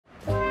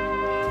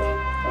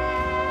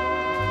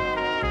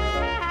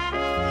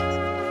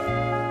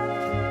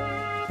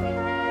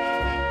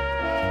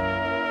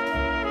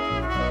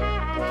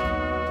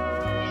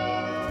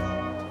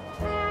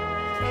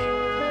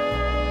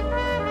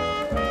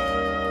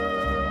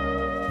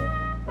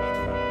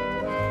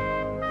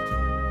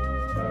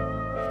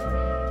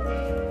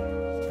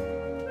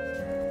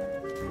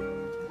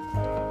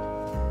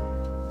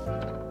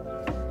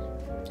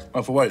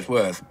Well, for what it's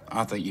worth,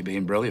 I think you're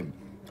being brilliant.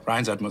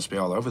 Ryan's head must be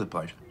all over the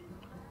place.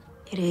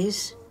 It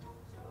is.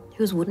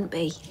 Whose wouldn't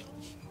be?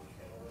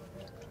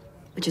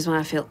 Which is why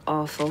I feel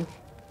awful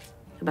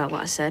about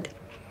what I said.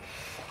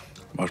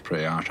 Was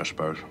pretty harsh, I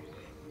suppose.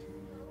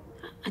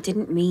 I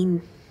didn't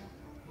mean...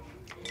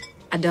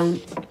 I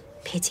don't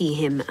pity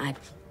him. I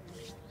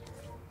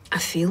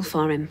feel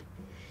for him.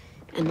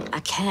 And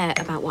I care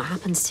about what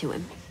happens to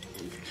him.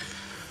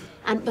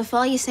 And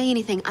before you say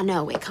anything, I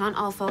know it can't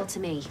all fall to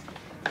me.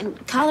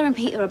 And Carla and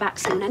Peter are back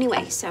soon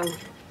anyway, so...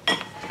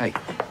 Hey.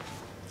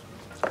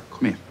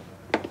 Come here.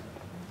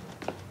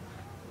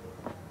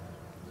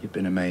 You've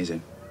been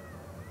amazing.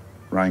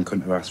 Ryan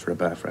couldn't have asked for a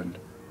better friend.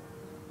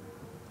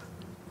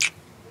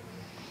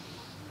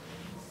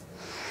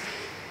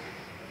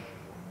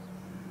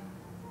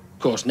 Of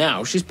course,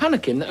 now she's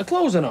panicking that her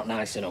clothes are not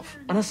nice enough.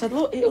 And I said,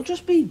 look, it'll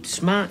just be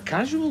smart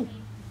casual.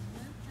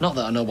 Not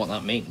that I know what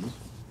that means.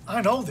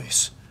 I know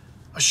this.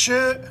 A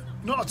shirt,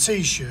 not a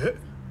T-shirt,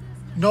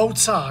 no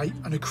tie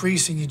and a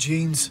crease in your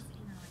jeans.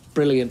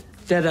 Brilliant.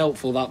 Dead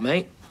helpful, that,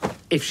 mate.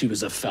 If she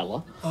was a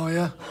fella. Oh,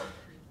 yeah?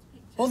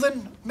 Well,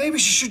 then, maybe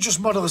she should just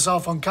model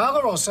herself on Carla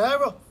or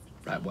Sarah.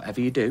 Right,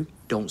 whatever you do,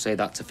 don't say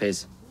that to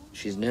Fizz.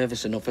 She's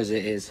nervous enough as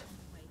it is.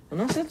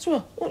 And I said to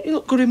her, well, you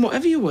look good in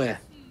whatever you wear.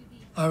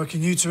 I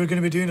reckon you two are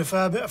going to be doing a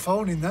fair bit of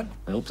phoning then.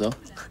 I hope so.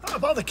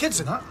 About the kids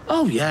and that?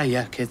 Oh,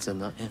 yeah, kids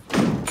and that, yeah.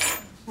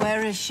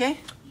 Where is she?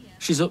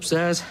 She's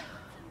upstairs.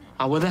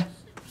 How were they?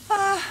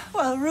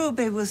 Well,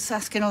 Ruby was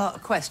asking a lot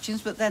of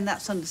questions, but then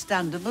that's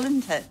understandable,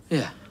 isn't it?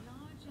 Yeah.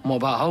 And what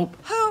about Hope?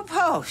 Hope?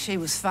 Oh, she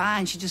was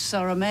fine. She just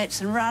saw her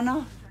mates and ran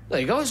off. There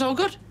you go, it's all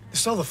good. There's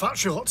still the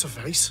factory lot to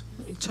face.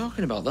 What are you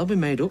talking about? They'll be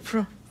made up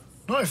for her.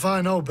 Not if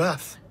I know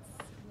Beth.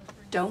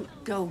 Don't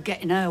go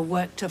getting her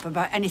worked up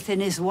about anything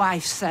his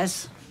wife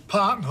says.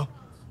 Partner?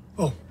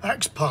 Oh,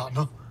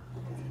 ex-partner.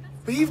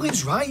 But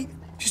Evelyn's right.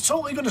 She's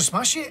totally going to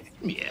smash it.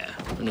 Yeah,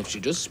 and if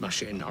she does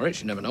smash it in Norwich,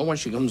 you never know when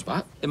she comes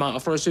back. They might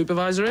offer a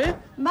supervisor here.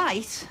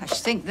 Might. I should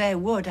think they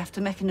would,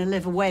 after making her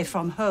live away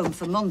from home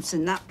for months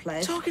in that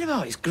place. Talking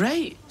about it's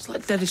great. It's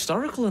like dead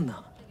historical and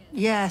that.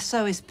 Yeah,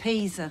 so is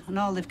Pisa, and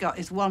all they've got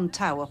is one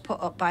tower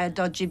put up by a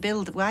dodgy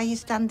builder. Why are you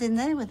standing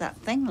there with that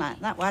thing like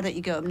that? Why don't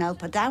you go up and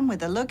help her down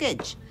with her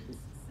luggage?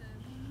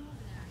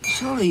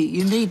 Sorry,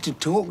 you need to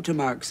talk to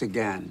Max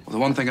again. Well, the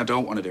one thing I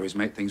don't want to do is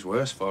make things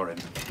worse for him.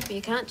 But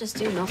you can't just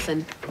do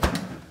nothing.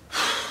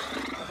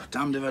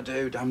 Damned if I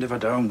do, damned if I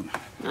don't.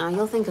 Oh,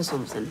 you'll think of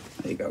something.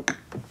 There you go.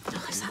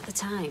 Oh, is that the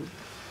time?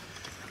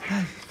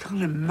 I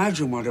can't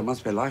imagine what it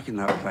must be like in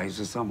that place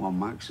for someone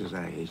Max's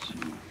age.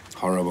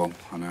 Horrible,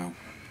 I know.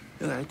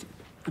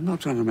 I'm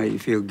not trying to make you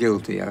feel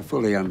guilty. I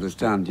fully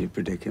understand your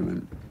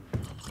predicament.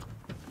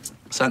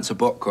 Sense a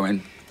book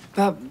coming.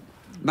 But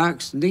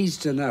Max needs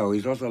to know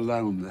he's not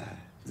alone there,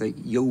 that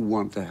you'll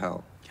want to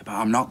help. Yeah, but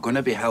I'm not going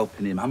to be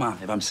helping him, am I,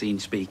 if I'm seen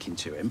speaking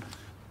to him?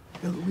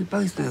 Look, we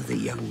both know that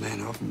young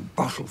men often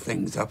bottle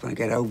things up and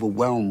get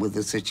overwhelmed with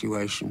the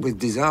situation, with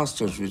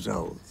disastrous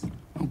results.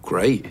 Oh,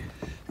 great.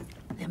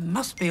 There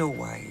must be a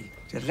way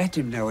to let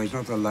him know he's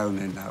not alone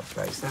in that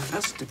place. There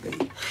has to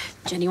be.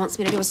 Jenny wants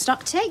me to do a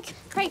stock take.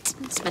 Great.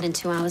 Spending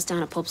 2 hours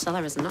down a pub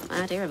cellar is not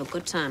my idea of a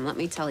good time, let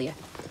me tell you.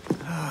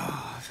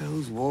 Ah, if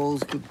those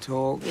walls could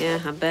talk.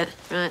 Yeah, I bet.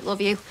 Right, love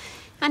you.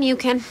 And you,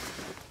 Ken.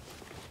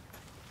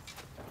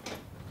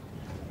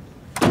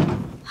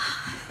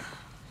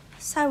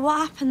 So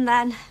what happened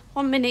then?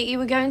 1 minute you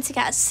were going to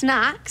get us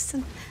snacks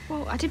and...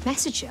 Well, I did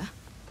message you.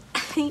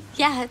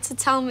 Yeah, to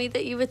tell me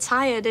that you were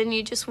tired and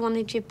you just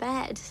wanted your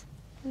bed.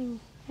 It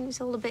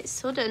was all a bit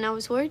sudden. I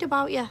was worried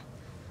about you.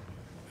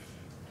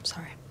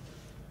 Sorry.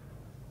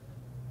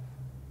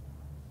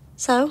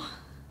 So?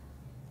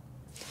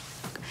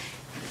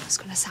 It's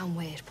gonna sound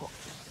weird, but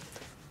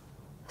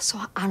I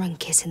saw Aaron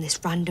kissing this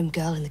random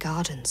girl in the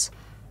gardens.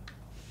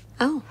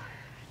 Oh.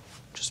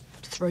 Just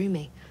threw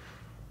me.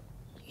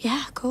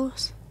 Yeah, of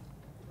course.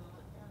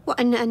 What,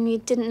 and you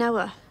didn't know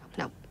her?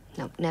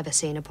 No, never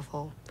seen her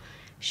before.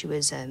 She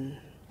was,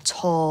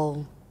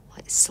 tall,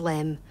 like,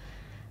 slim.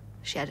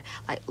 She had,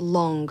 like,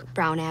 long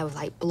brown hair with,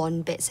 like,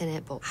 blonde bits in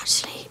it, but...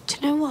 Actually, do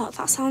you know what?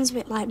 That sounds a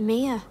bit like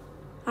Mia,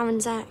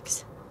 Aaron's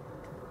ex.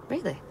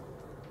 Really?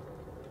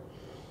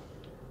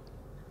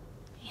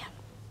 Yeah.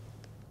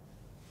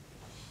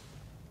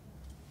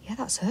 Yeah,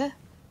 that's her.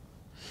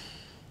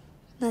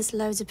 There's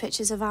loads of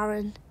pictures of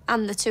Aaron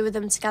and the two of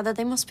them together.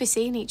 They must be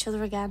seeing each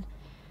other again.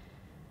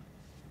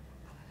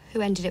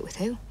 Who ended it with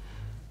who? You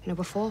know,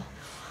 before?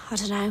 I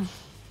don't know.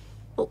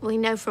 But we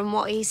know from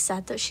what he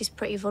said that she's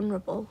pretty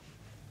vulnerable.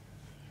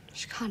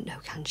 She can't know,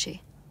 can she?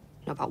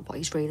 You know, about what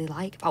he's really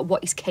like, about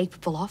what he's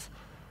capable of.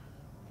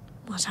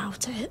 I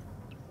doubt it.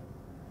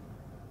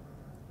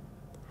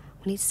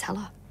 We need to tell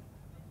her.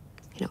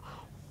 You know,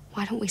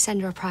 why don't we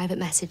send her a private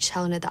message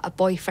telling her that her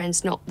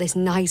boyfriend's not this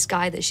nice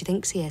guy that she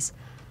thinks he is?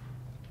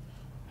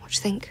 What do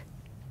you think?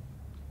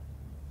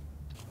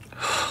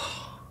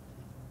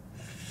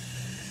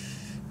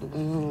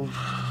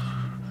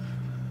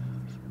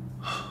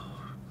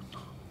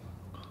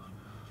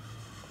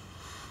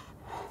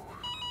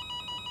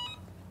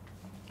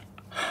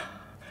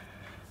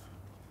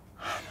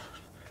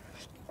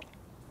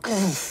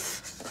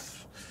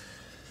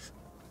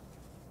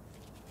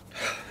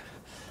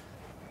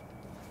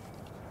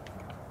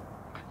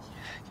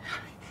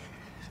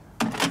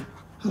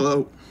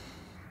 Hello.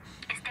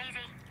 It's Daisy.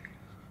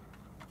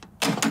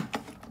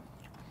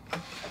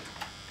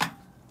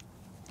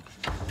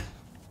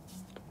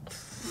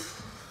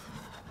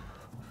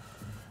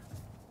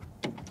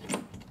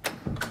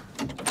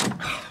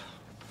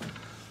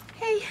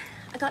 Hey,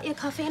 I got you a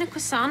coffee and a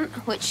croissant,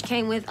 which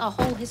came with a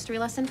whole history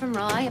lesson from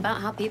Roy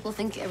about how people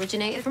think it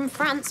originated from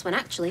France when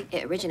actually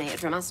it originated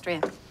from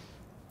Austria.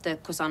 The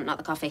croissant, not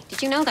the coffee.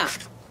 Did you know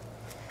that?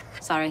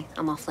 Sorry,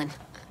 I'm waffling.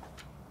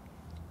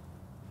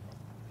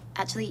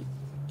 Actually,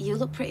 you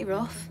look pretty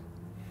rough.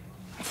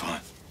 I'm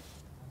fine.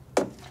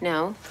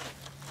 No.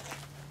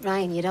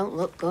 Ryan, you don't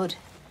look good.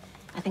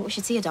 I think we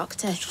should see a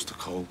doctor. It's just a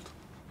cold.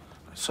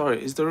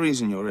 Sorry, is there a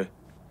reason you're here?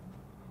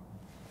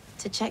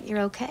 To check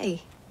you're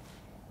okay.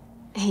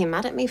 Are you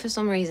mad at me for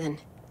some reason?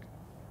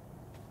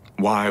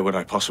 Why would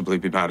I possibly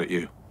be mad at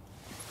you?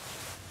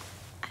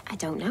 I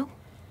don't know.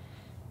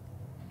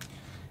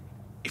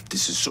 If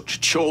this is such a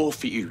chore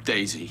for you,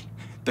 Daisy,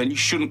 then you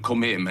shouldn't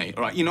come here, mate.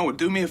 All right, you know what?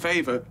 Do me a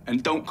favour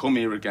and don't come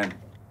here again.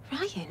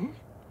 Ryan?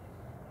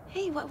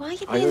 Hey, why are you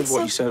being I heard so...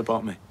 what you said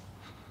about me.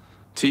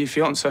 To your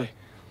fiancé.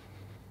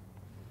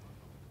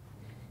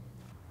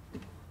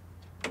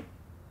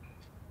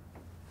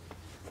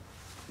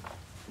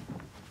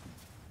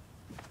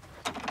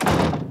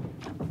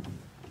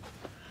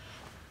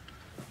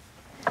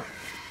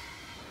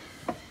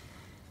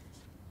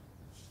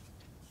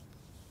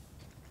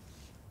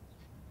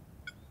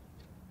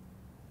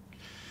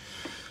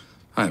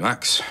 Hi,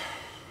 Max.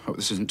 Hope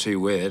this isn't too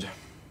weird.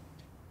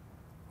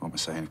 What am I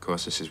saying? Of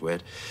course this is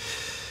weird.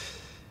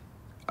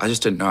 I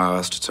just didn't know how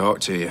else to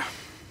talk to you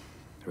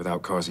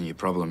without causing you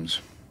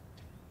problems.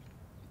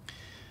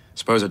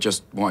 Suppose I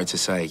just wanted to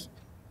say,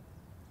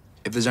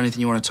 if there's anything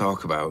you want to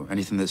talk about,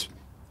 anything that's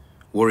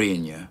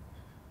worrying you,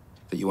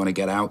 that you want to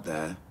get out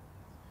there,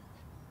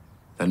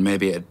 then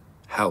maybe it'd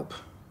help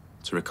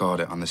to record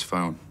it on this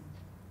phone.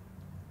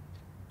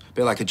 A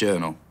bit like a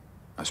journal,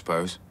 I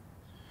suppose.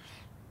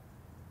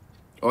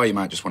 Or you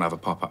might just want to have a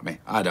pop at me.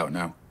 I don't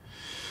know.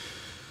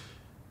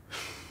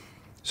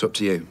 It's up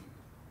to you.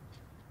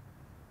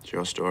 It's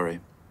your story.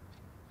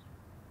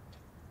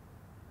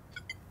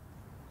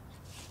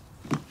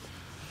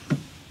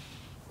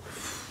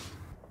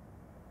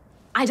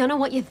 I don't know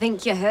what you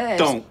think you heard.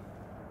 Don't.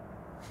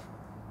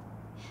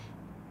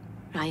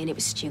 Ryan, it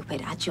was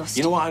stupid. I just...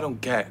 You know what I don't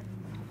get?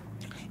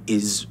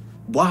 Is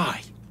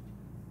why?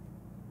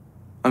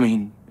 I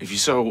mean, if you're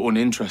so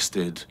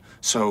uninterested,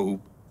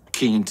 so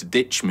keen to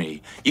ditch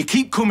me, you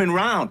keep coming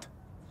round.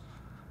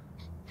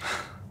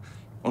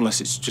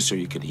 Unless it's just so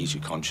you can ease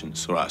your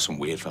conscience or have some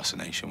weird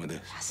fascination with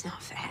this. That's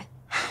not fair.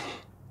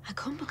 I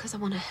come because I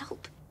want to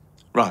help.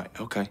 Right,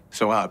 okay.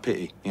 So out of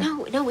pity, yeah?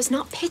 No, it's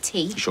not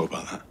pity. You sure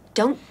about that?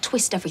 Don't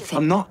twist everything.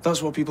 I'm not.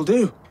 That's what people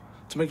do.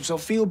 To make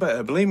themselves feel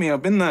better. Believe me,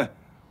 I've been there.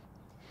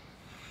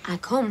 I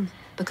come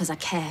because I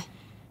care.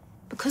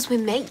 Because we're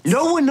mates.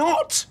 No, we're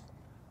not!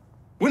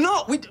 We're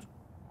not! We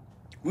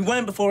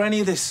weren't before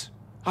any of this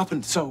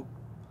happened, so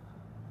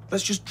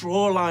let's just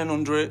draw a line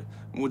under it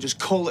and we'll just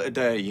call it a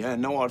day, yeah?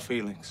 No hard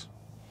feelings.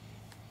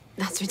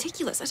 That's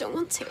ridiculous. I don't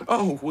want to.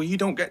 Oh, well, you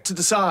don't get to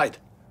decide.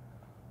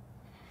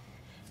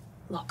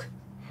 Look,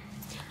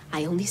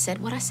 I only said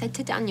what I said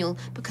to Daniel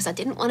because I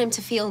didn't want him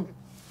to feel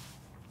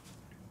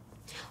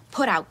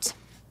put out.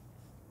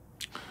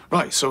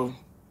 Right, so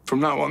from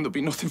now on, there'll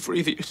be nothing for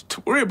either of you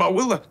to worry about,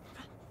 will there?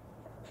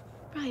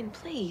 Brian,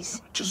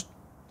 please. Just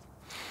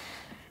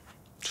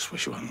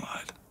wish you hadn't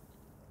lied.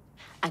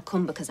 I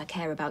come because I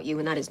care about you,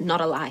 and that is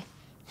not a lie.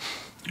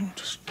 Oh,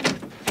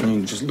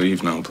 just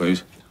leave now,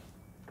 please.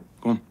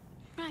 Go on.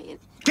 Ryan.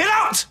 Get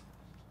out!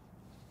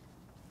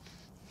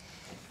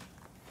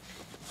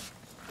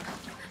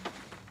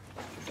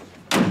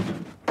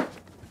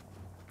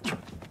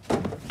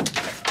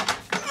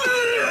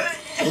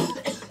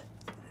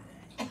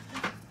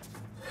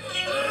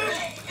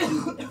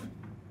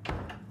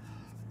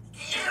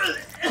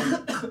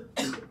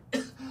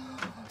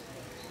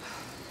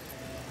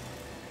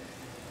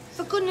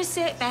 For goodness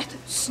sake, Beth,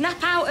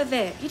 snap out of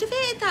it. You'd have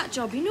hated that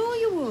job, you know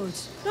you would.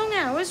 Long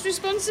hours,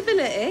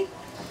 responsibility.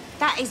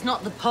 That is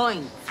not the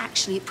point.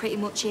 Actually, it pretty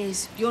much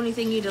is. The only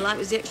thing you'd have liked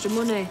was the extra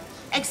money.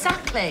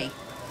 Exactly.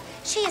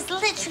 She has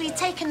literally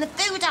taken the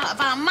food out of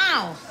our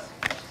mouth.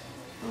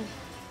 Oh,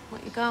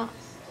 what you got?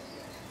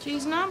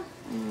 Cheese and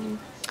ham?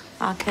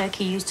 Our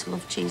Kirky used to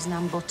love cheese and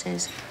ham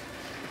butters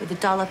with a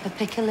dollop of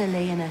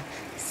piccalilli and a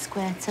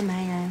squirt of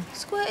mayo.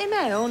 Squirty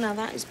mayo? Now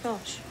that is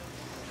posh.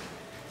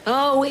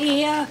 Oh,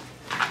 here.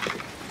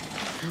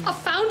 I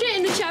found it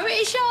in the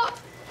charity shop.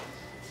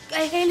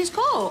 Haley's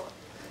coat?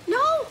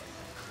 No,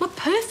 my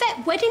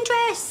perfect wedding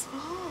dress.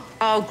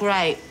 Oh,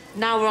 great.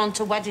 Now we're on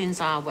to weddings,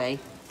 are we?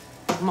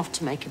 I'm off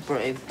to make a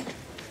brew.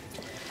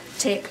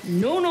 Take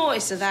no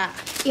notice of that.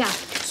 Yeah,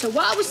 so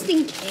what I was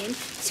thinking,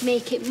 to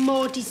make it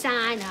more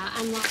designer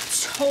and like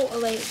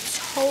totally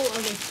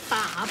totally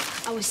fab.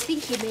 I was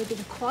thinking maybe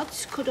the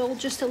quads could hold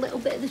just a little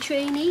bit of the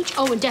train each.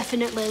 Oh, and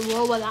definitely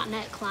lower that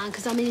neckline,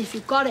 because, I mean, if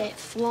you've got it,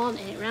 flaunt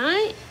it,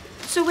 right?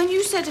 So when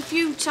you said a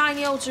few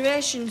tiny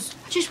alterations...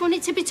 I just want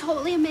it to be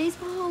totally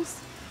amazeballs.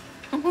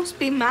 I must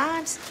be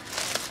mad.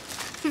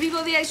 Have you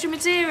got the extra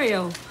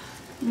material?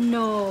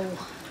 No.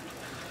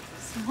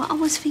 So what I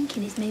was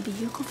thinking is maybe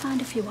you could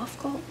find a few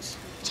offcuts.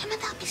 Gemma,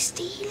 that'll be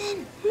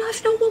stealing. No,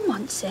 if no one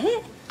wants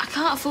it. I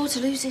can't afford to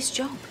lose this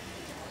job.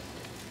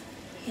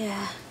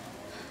 Yeah.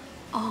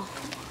 Oh,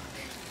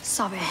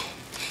 sorry.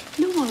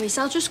 No worries,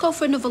 I'll just go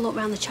for another look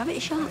round the charity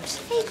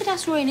shops. Yeah, you could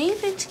ask Roy and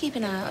Evelyn to keep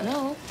an eye out and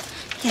all.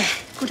 Yeah,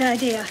 good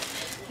idea.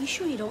 Are you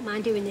sure you don't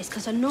mind doing this?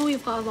 Because I know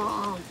you've got a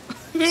lot on.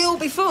 It'll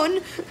be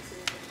fun.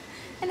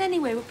 And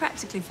anyway, we're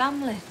practically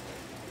family.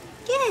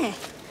 Yeah,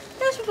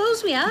 I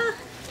suppose we are.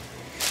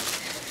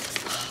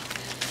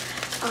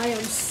 I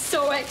am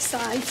so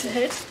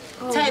excited.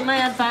 Oh. Take my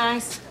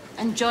advice.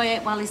 Enjoy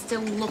it while he's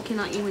still looking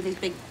at you with his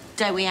big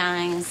doughy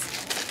eyes.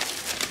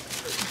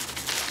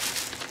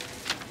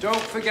 Don't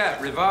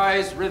forget,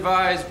 revise,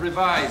 revise,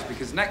 revise,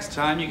 because next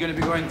time you're going to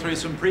be going through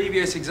some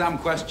previous exam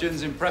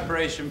questions in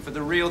preparation for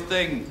the real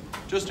thing.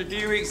 Just a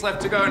few weeks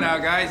left to go now,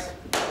 guys.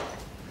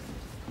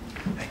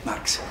 Hey,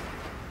 Max.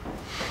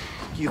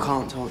 You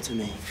can't talk to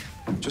me.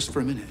 Just for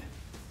a minute.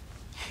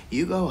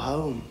 You go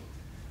home.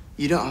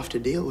 You don't have to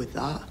deal with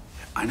that.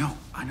 I know,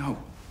 I know.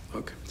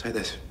 Look, take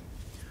this.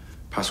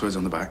 Password's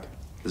on the back.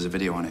 There's a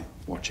video on it.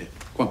 Watch it.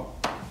 Go on.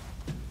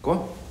 Go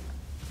on.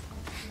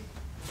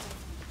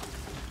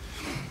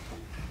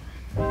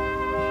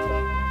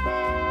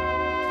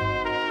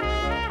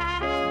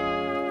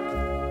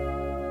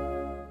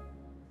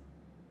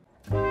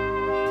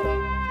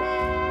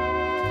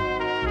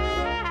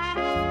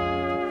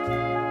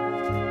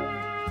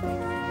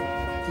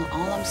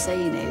 All I'm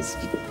saying is,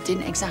 you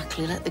didn't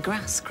exactly let the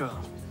grass grow.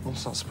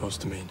 What's that supposed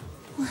to mean?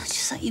 Well, it's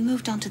just that you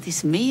moved on to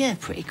this Mia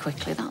pretty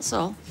quickly, that's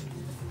all.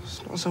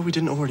 It's not as though we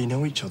didn't already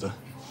know each other.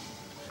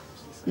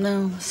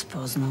 No, I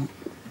suppose not.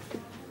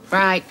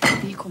 Right,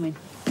 are you coming?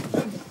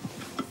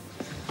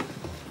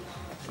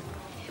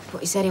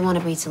 But he said he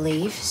wanted me to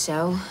leave,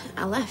 so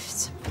I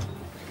left.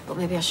 But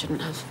maybe I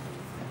shouldn't have.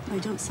 Well,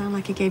 you don't sound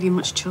like he gave you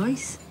much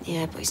choice.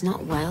 Yeah, but he's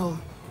not well.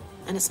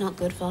 And it's not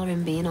good for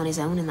him being on his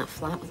own in that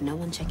flat with no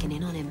one checking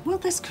in on him. Well,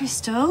 there's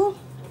Crystal.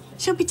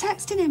 She'll be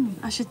texting him,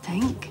 I should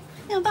think.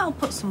 You know, that'll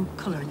put some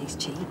colour in his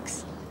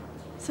cheeks.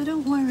 So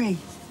don't worry,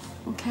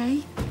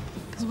 OK?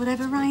 Because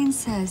whatever Ryan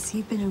says,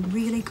 you've been a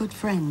really good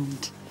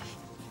friend.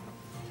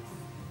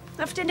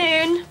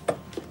 Afternoon.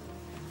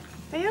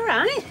 Are you all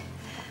right?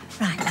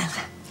 Right, well,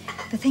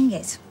 the thing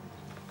is,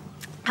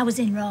 I was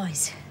in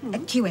Roy's,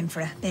 queuing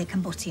for a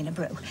bacon butty and a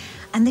brew,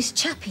 and this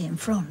chappie in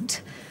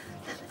front,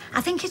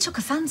 I think he took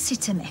a fancy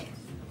to me.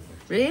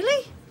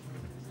 Really?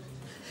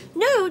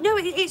 No,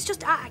 it's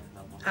just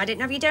I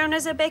didn't have you down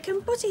as a bacon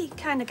butty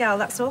kind of girl,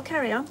 that's all.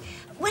 Carry on.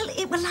 Well,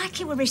 it was like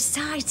he were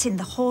reciting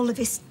the whole of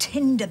his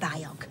Tinder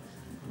biog.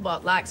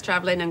 What, likes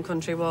travelling and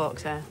country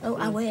walks, eh? Oh,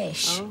 I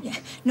wish. Oh. Yeah.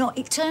 No,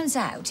 it turns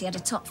out he had a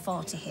top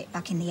 40 hit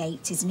back in the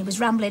 80s and he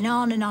was rambling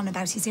on and on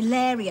about his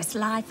hilarious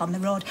life on the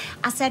road.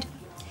 I said,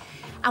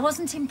 I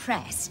wasn't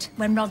impressed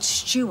when Rod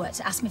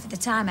Stewart asked me for the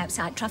time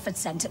outside Trafford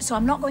Centre, so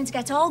I'm not going to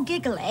get all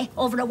giggly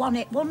over a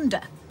one-hit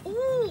wonder.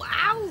 Ooh,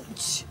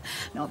 ouch!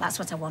 No, that's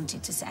what I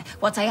wanted to say.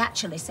 What I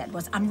actually said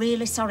was, I'm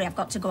really sorry, I've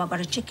got to go. I've got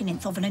a chicken in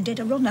the oven and did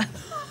a runner.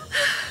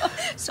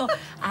 So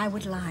I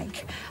would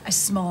like a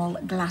small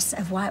glass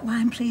of white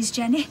wine, please,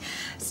 Jenny.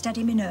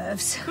 Steady me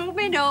nerves.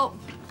 Coming up.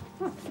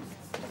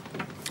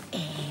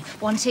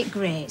 Wasn't it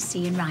great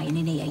seeing Ryan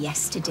in here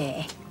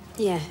yesterday?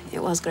 Yeah,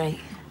 it was great.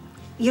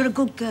 You're a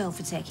good girl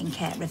for taking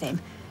care of him.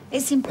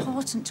 It's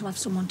important to have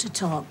someone to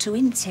talk to,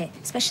 isn't it?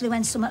 Especially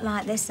when something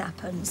like this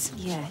happens.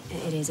 Yeah,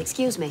 it is.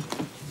 Excuse me.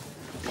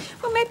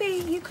 Well,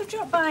 maybe you could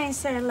drop by and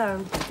say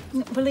hello.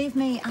 Believe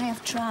me, I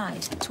have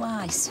tried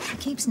twice. He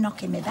keeps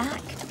knocking me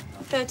back.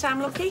 Third time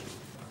lucky?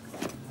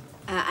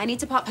 I need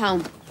to pop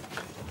home.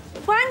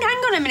 Well, hang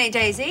on a minute,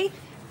 Daisy.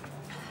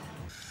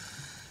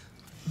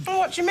 Oh,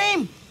 what do you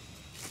mean?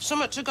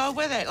 Something to go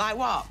with it, like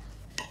what?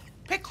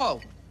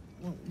 Pickle?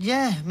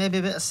 Yeah, maybe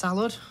a bit of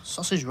salad.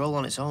 Sausage roll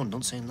on its own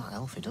doesn't seem that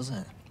healthy, does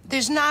it?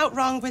 There's nought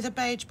wrong with a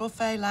beige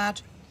buffet,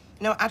 lad.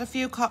 You know, add a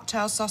few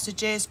cocktail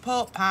sausages,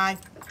 pork pie.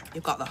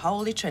 You've got the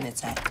holy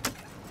trinity.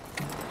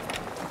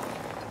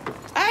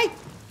 Hey!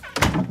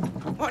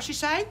 What's she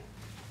saying?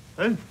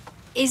 Who?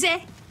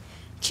 Izzy.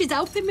 She's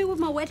helping me with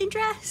my wedding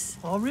dress.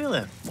 Oh,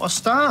 really? What a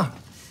star.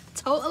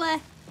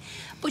 Totally.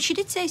 But she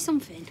did say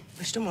something.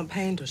 She doesn't want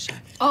pain, does she?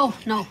 Oh,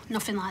 no,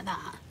 nothing like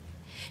that.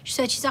 She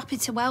said she's happy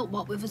to help,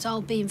 what with us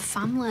all being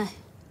family.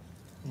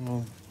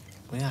 Well,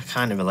 we are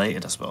kind of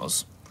related, I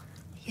suppose.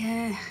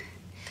 Yeah.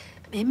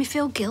 Made me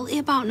feel guilty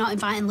about not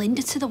inviting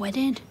Linda to the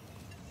wedding.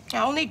 I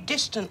only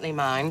distantly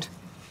mind.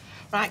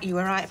 Right, you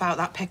were right about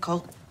that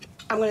pickle.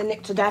 I'm going to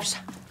nick to Dev's.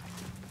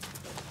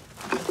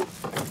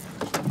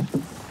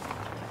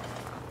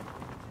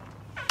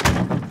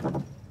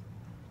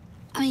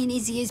 I mean,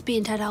 Izzy is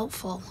being dead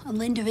helpful, and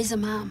Linda is a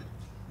mum.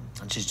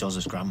 And she's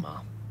Joseph's grandma.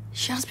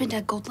 She has been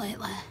dead good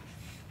lately.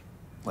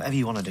 Whatever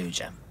you want to do,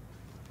 Jem.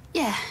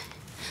 Yeah.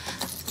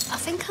 I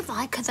think I'd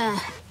like her there.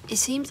 It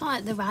seems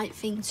like the right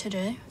thing to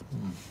do.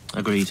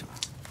 Agreed.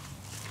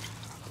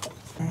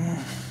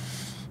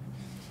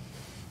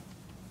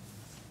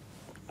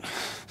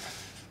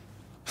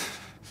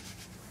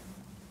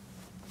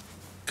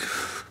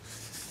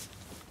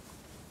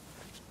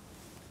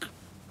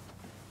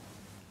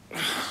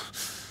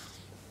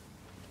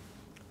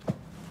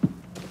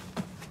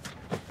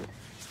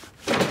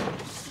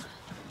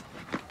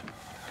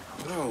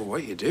 Oh,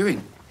 what are you doing?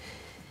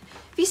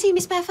 Have you seen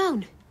my spare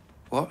phone?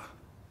 What?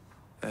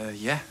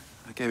 Yeah,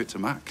 I gave it to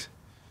Max.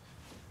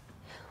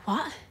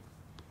 What?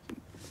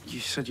 You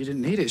said you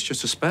didn't need it. It's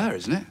just a spare,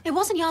 isn't it? It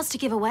wasn't yours to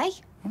give away.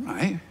 All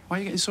right. Why are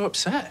you getting so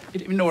upset? You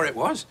didn't even know where it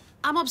was.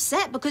 I'm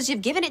upset because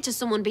you've given it to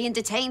someone being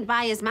detained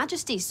by His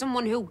Majesty.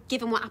 Someone who,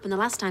 given what happened the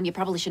last time, you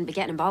probably shouldn't be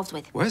getting involved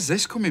with. Where's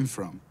this coming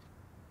from?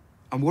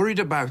 I'm worried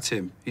about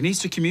him. He needs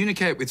to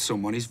communicate with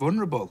someone. He's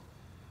vulnerable.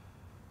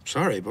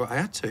 Sorry, but I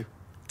had to.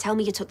 Tell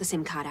me you took the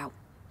SIM card out.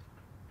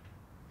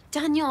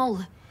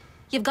 Daniel,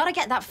 you've got to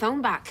get that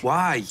phone back.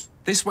 Why?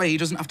 This way he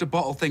doesn't have to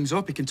bottle things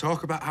up. He can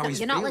talk about how he's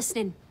You're not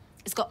listening.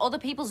 It's got other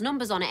people's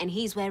numbers on it, and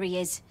he's where he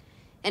is.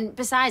 And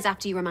besides,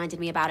 after you reminded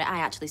me about it, I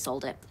actually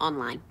sold it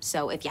online.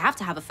 So if you have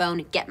to have a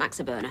phone, get Max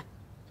a burner.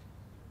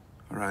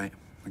 All right,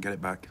 I'll get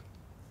it back.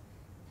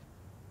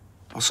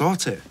 I'll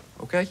sort it,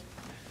 okay?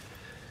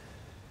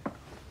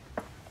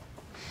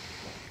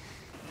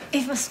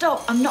 If I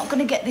stop, I'm not going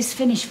to get this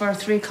finished for a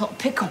 3 o'clock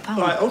pickup, am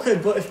I? Right, OK,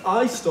 but if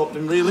I stop,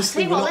 then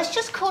realistically... Tell you what, let's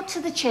just cut to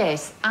the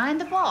chase. I'm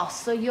the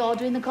boss, so you're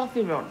doing the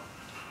coffee run.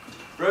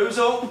 Rose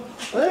up.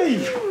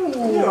 Hey! You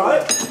all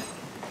right?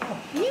 Are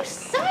you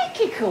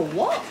psychic or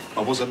what?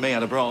 It wasn't me.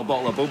 I'd have brought a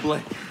bottle of bubbly.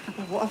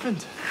 What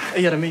happened?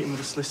 He had a meeting with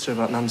a solicitor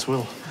about Nan's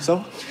will.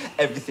 So?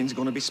 Everything's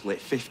going to be split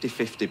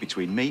 50-50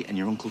 between me and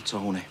your Uncle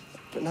Tony.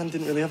 But Nan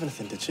didn't really have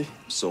anything, did she?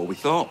 So we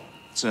thought.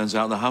 Turns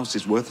out the house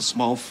is worth a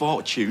small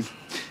fortune.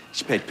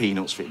 She paid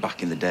peanuts for it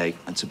back in the day,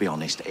 and to be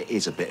honest, it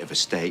is a bit of a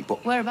stake,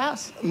 but...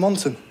 Whereabouts?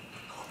 Monton.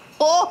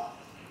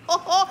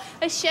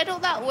 A shed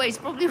up that way is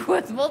probably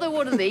worth more than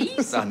one of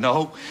these. I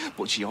know,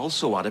 but she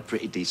also had a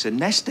pretty decent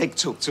nest egg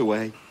tucked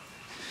away.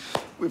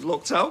 We've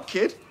looked out,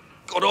 kid.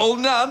 Got old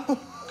Nan.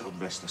 God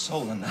rest her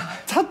soul and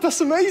that. Dad,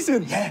 that's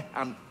amazing. Yeah,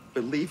 and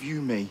believe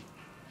you me,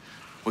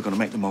 we're going to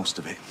make the most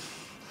of it.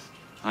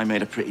 I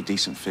made a pretty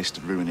decent fist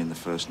of ruining the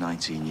first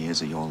 19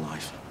 years of your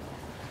life.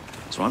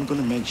 So I'm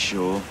going to make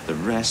sure the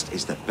rest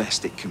is the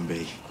best it can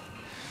be.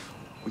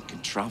 We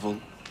can travel.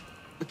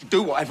 We can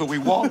do whatever we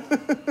want.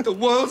 The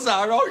world's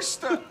our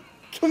oyster.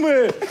 Come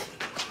here.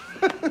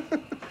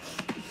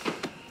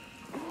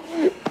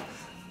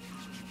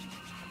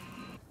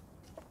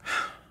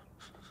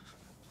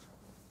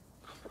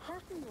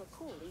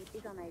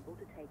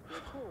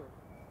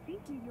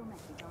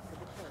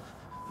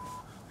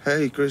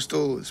 Hey,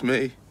 Crystal, it's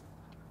me.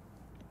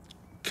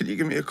 Can you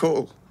give me a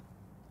call?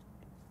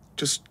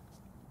 Just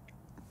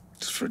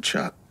for a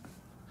chat.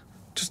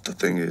 Just the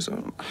thing is,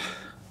 I'm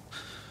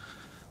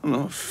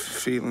not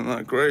feeling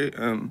that great.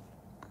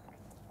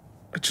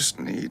 I just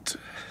need...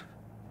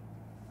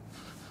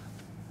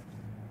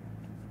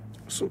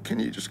 So can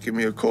you just give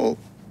me a call?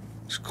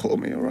 Just call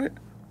me, all right?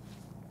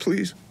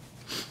 Please.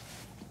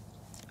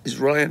 It's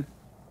Ryan.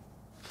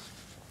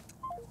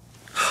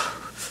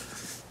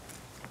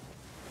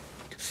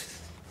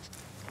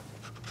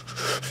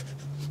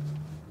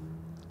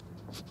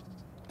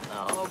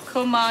 Oh,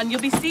 come on.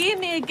 You'll be seeing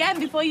me again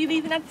before you've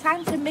even had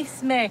time to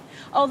miss me.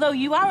 Although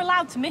you are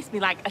allowed to miss me,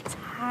 like, a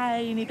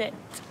tiny bit.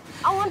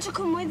 I want to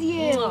come with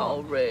you.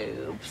 Oh,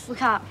 Rubes. We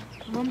can't.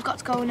 Mum's got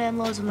to go and earn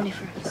loads of money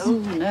for us. Oh,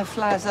 no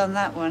flies on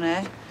that one,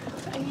 eh?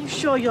 Are you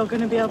sure you're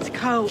going to be able to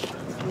cope?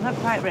 I'm not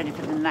quite ready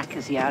for the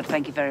knackers yard,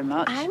 thank you very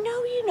much. I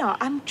know you're not.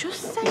 I'm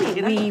just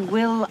saying. We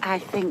will, I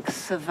think,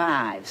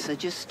 survive, so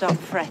just stop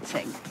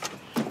fretting.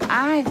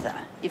 Either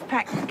you've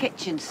packed the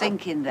kitchen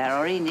sink in there,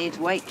 or he needs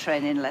weight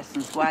training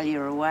lessons while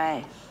you're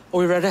away. Are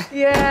we ready?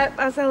 Yeah,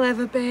 as I'll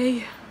ever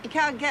be. You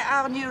can't get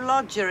our new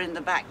lodger in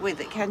the back with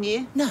it, can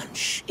you? Nan,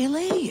 shh, he'll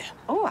hear you.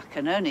 Oh, I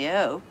can only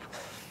hope.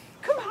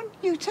 Come on,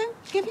 you two,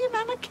 give your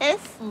man a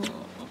kiss.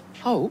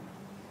 Oh?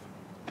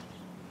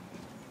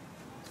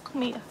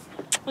 Come here.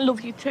 I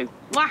love you too.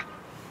 Mwah.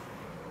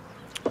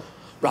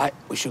 Right,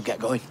 we should get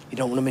going. You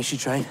don't want to miss your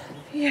train?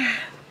 Yeah.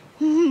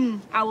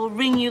 I will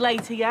ring you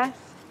later, yes?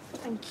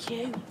 Thank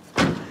you.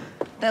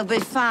 They'll be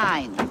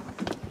fine.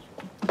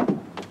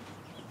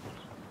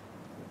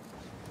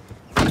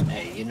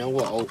 Hey, you know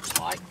what Hope's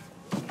like.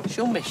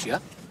 She'll miss you.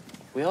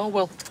 We all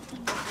will.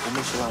 We'll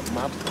miss you like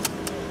mad.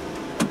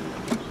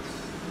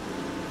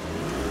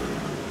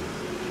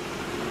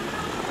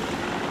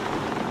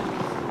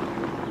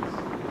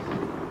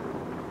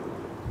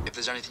 If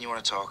there's anything you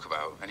want to talk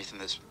about, anything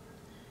that's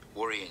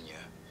worrying you,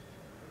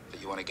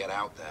 that you want to get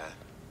out there,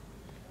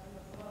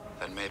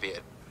 then maybe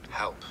it'd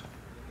help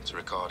to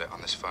record it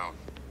on this phone.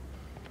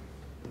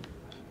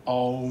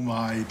 Oh,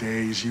 my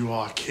days, you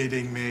are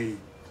kidding me.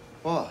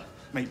 What?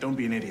 Mate, don't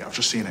be an idiot. I've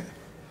just seen it.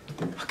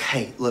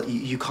 OK, look,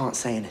 you can't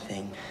say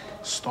anything.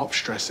 Stop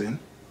stressing.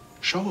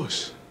 Show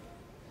us.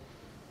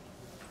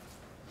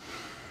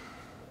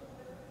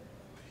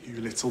 You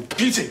little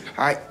beauty.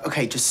 All right,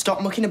 okay, just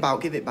stop mucking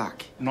about. Give it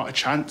back. Not a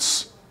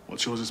chance.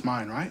 What's yours is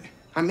mine, right?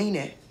 I mean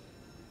it.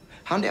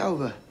 Hand it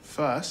over.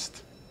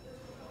 First,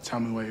 tell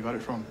me where you got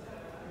it from.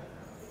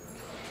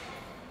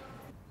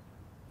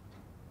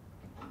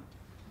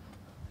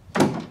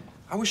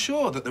 I was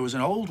sure that there was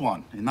an old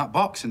one in that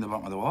box in the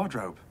bottom of the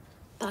wardrobe.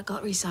 That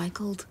got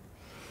recycled.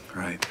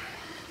 Right.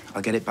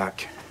 I'll get it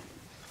back.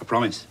 I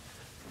promise.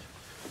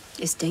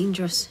 It's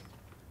dangerous.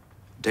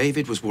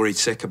 David was worried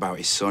sick about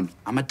his son.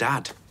 I'm a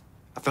dad.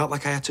 I felt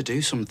like I had to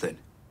do something.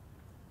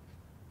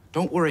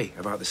 Don't worry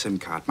about the SIM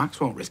card. Max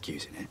won't risk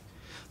using it.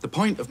 The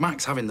point of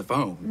Max having the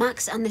phone...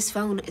 Max and this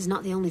phone is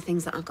not the only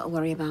things that I've got to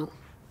worry about.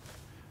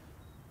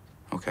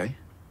 Okay.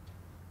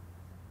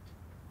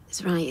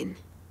 It's Ryan.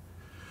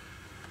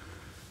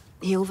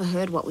 He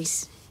overheard what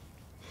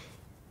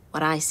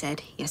I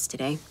said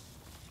yesterday.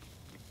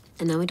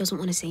 And now he doesn't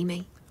want to see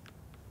me.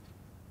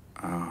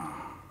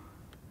 Ah.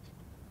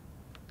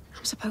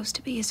 I'm supposed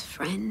to be his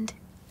friend.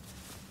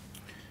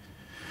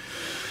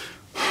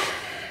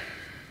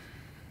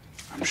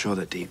 I'm sure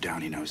that deep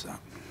down he knows that.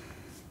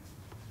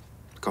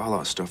 Got a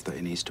lot of stuff that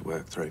he needs to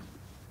work through.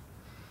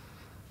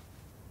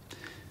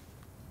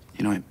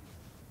 You know, it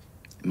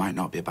might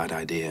not be a bad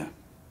idea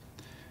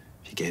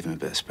if you gave him a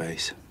bit of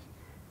space.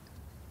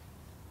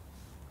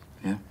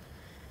 Yeah?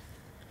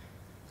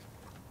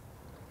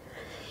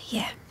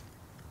 Yeah.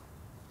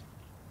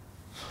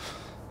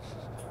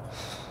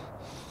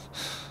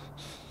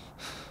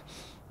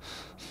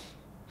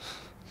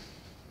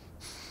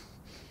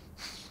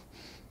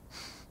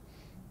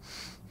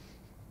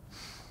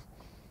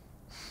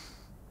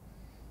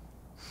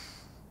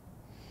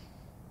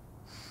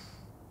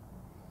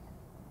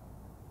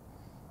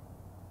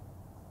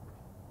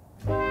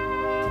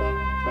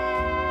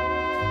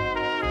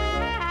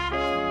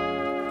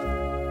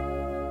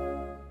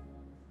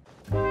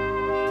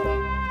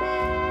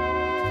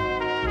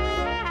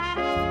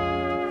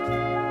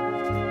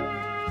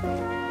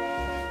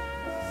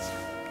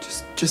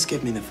 Just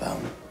give me the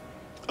phone.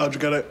 How'd you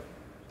get it?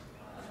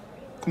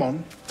 Come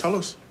on, tell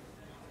us.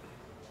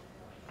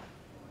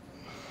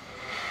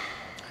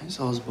 It's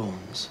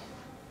Osborne's.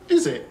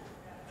 Is it?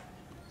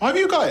 Why have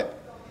you got it?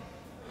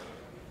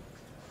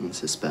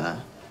 It's a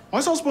spare.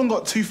 Why's Osborne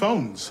got two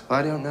phones?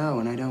 I don't know,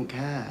 and I don't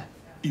care.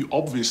 You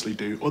obviously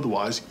do,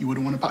 otherwise you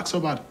wouldn't want to pack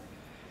so bad.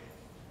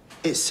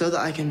 It's so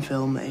that I can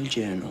film a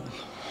journal.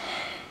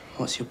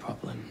 What's your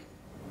problem?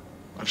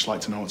 I'd just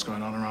like to know what's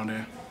going on around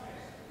here.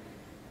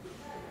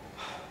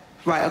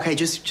 Right, okay,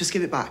 just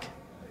give it back.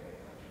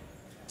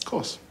 Of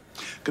course.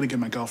 Gonna give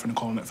my girlfriend a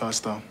call on it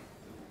first, though.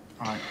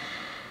 All right.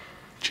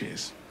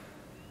 Cheers.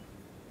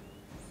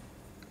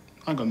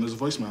 Hang on, there's a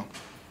voicemail.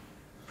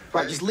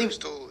 Right, just leave.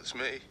 Crystal, it's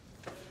me.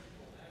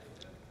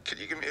 Can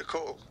you give me a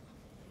call?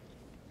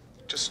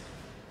 Just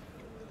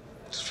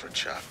for a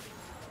chat.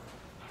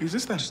 Who's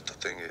this then? Just the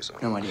thing is,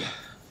 No idea.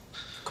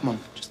 Come on,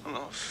 just. I'm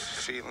not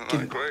feeling Give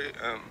like it- great.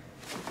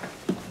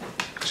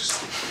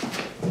 Just.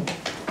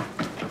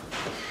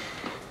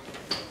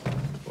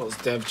 What's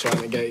Dev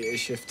trying to get you to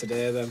shift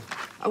today, then?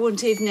 I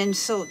wouldn't even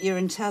insult your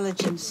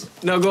intelligence.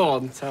 No, go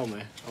on, tell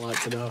me. I like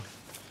to know.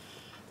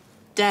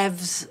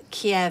 Devs,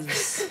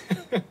 Kievs,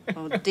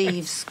 or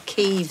Deves,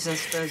 Kieves, I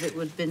suppose it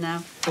would be now.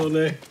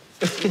 Funny.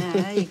 Yeah,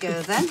 there you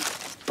go then.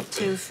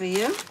 2 for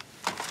you.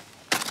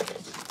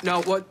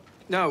 No, what?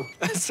 No,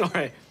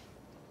 sorry.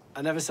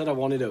 I never said I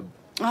wanted them.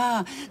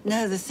 Ah,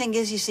 no, the thing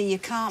is, you see, you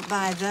can't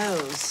buy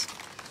those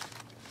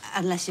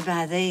unless you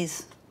buy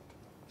these.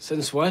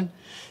 Since when?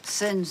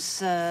 Since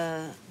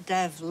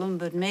Dev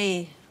lumbered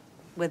me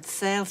with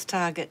sales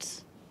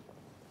targets.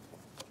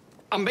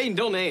 I'm being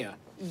done here.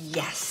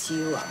 Yes,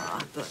 you are,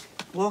 but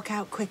walk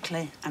out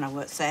quickly and I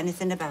won't say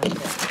anything about it.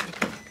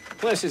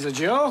 Place is a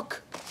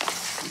joke.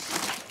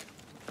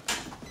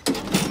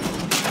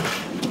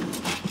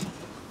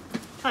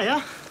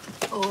 Hiya.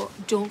 Oh,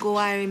 don't go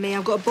hiring me.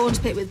 I've got a bone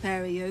to pick with a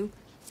pair of you.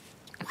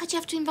 Why'd you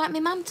have to invite me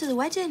mum to the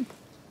wedding?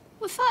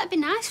 We thought it'd be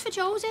nice for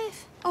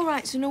Joseph. All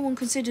right, so no one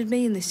considered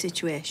me in this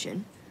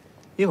situation.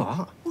 You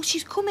are? Well,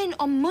 she's coming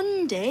on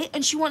Monday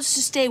and she wants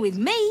to stay with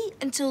me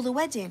until the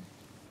wedding.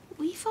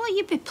 We thought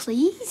you'd be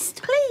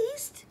pleased.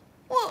 Pleased?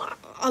 Well,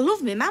 I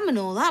love me mum and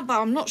all that, but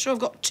I'm not sure I've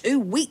got 2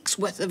 weeks'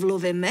 worth of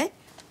love in me.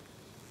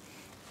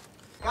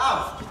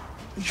 Gav!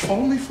 What you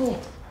phoned me for?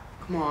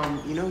 Come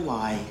on, you know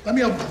why. Let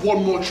me have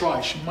one more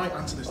try. She might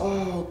answer this.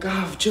 Oh,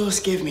 Gav,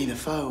 just give me the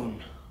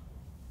phone.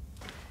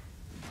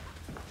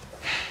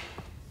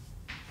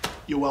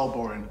 You're well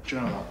boring. Do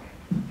you know that?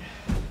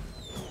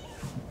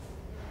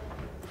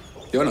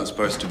 You're not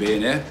supposed to be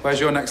in here. Where's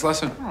your next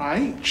lesson? All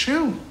right,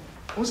 chill.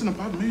 Boy's in a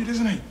bad mood,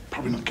 isn't he?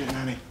 Probably not getting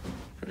any.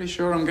 Pretty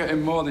sure I'm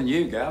getting more than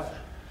you, Gav.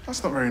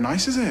 That's not very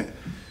nice, is it?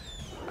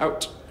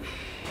 Out.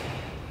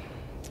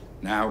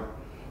 Now.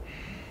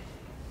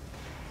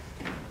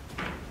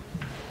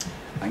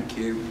 Thank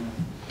you.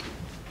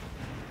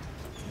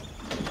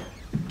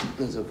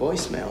 There's a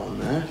voicemail on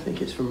there. I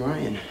think it's from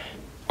Ryan.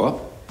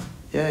 What?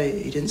 Yeah, Yeah,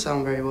 he didn't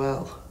sound very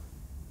well.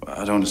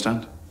 I don't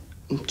understand.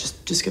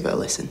 Just give it a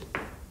listen.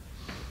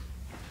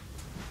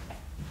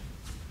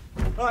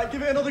 All right,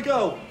 give it another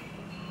go.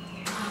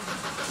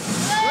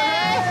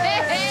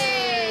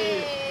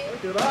 Hey!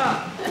 Look at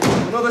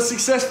that. Another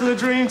success for the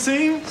dream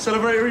team.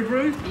 Celebratory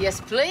brew. Yes,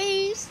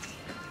 please.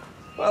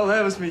 Well,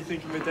 there was me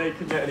thinking my day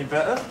couldn't get any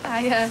better.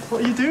 Hiya.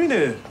 What are you doing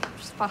here?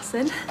 Just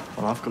passing.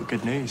 Well, I've got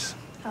good news.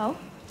 Oh?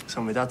 So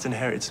my dad's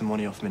inherited some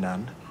money off my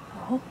nan.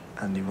 Oh?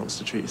 And he wants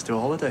to treat us to a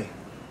holiday.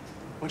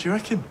 What do you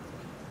reckon?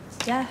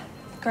 Yeah,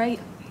 great.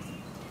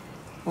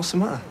 What's the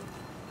matter?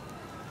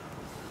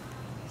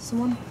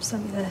 Someone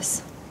sent me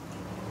this.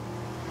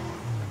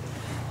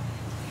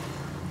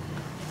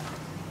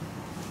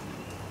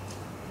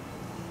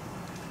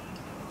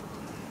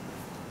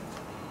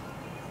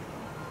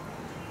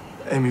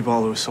 Amy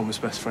Barlow was Summer's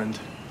best friend.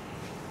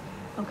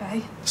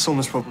 Okay.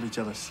 Summer's probably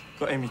jealous.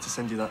 Got Amy to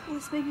send you that. Well,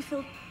 this made me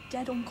feel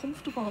dead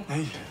uncomfortable.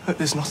 Hey, look,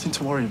 there's nothing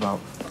to worry about.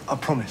 I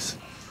promise.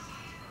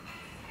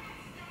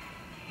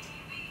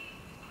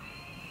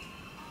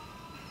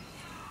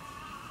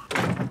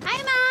 Hi,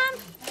 Mum.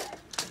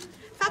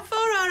 Fab Four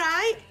all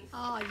right?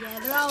 Oh, yeah,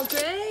 they're all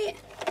great.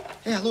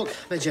 Yeah, look,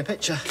 made you a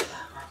picture.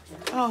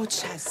 Oh,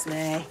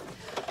 Chesney.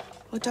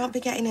 Well, don't be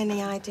getting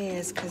any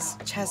ideas, because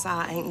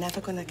Chesart ain't never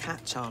going to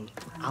catch on.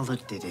 Alva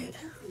did it.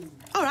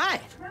 All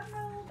right.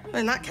 Well,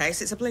 in that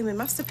case, it's a blooming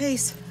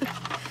masterpiece.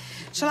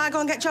 Shall I go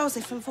and get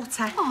Joseph from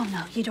Footy? Oh,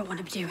 no, you don't want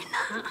to be doing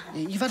that.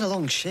 You've had a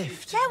long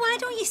shift. Yeah, why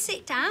don't you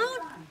sit down?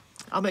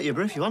 I'll make you a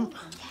brew if you want.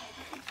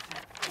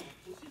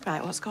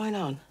 Right, what's going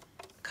on?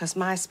 Because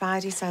my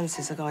spidey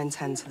senses are going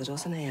 10 to the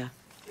dozen here.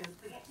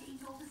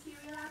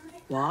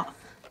 What?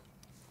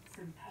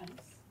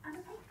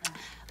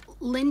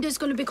 Linda's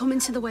going to be coming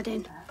to the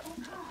wedding.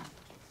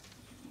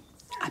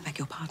 I beg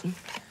your pardon?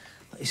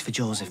 It's for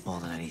Joseph more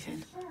than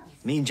anything.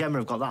 Me and Gemma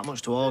have got that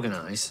much to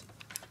organise.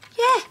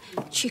 Yeah,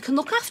 she can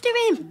look after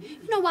him.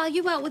 You know, while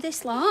you work with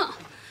this lot.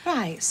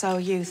 Right, so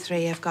you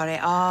three have got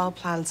it all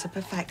planned to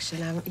perfection,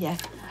 haven't you?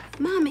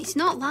 Mum, it's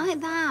not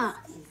like that.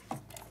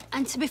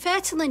 And to be fair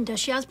to Linda,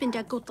 she has been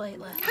dead good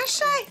lately. Has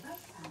she?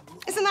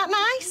 Isn't that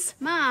nice?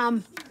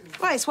 Mum.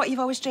 Well, it's what you've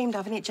always dreamed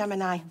of, isn't it,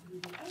 Gemini?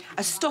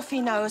 A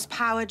stuffy nose,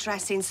 power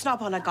dressing,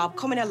 snob on a gob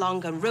coming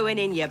along and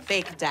ruining your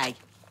big day.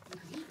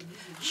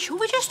 Should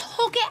we just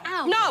hug it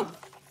out? No!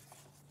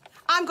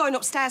 I'm going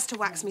upstairs to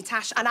wax me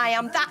tash, and I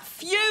am that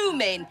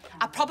fuming,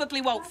 I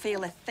probably won't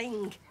feel a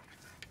thing.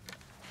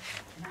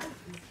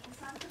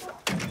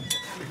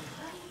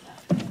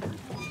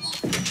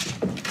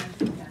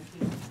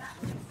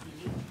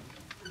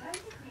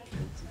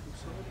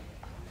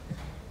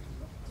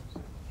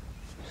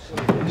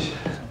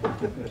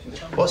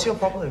 What's your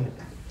problem?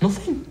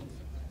 Nothing.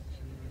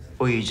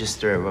 Well, you just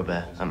threw a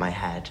rubber at my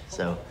head,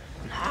 so...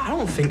 I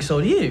don't think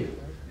so, do you?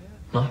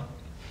 No.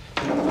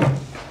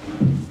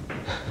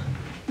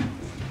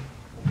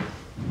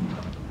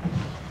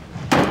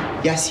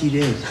 Yes, you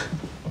did.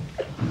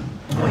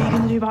 What are you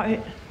going to do about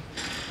it?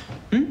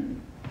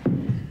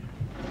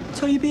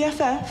 Tell your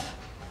BFF?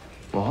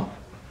 What?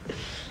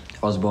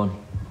 Osborne.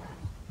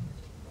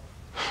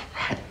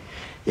 Right.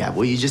 Yeah,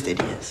 well, you're just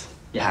idiots.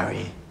 Yeah.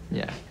 Harry.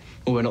 Yeah.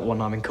 Well, we're not one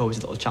having cosy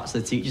little chats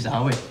with the teachers,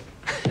 are we?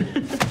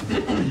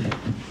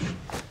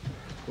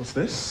 What's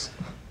this?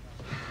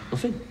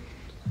 Nothing.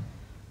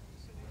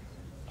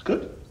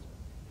 Good.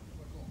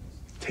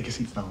 Take a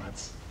seat now,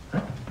 lads.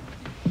 Huh?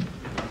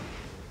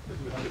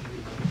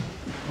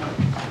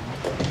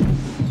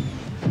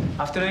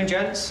 Afternoon,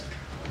 gents.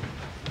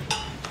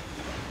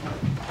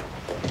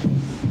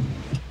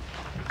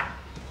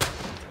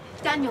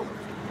 Daniel.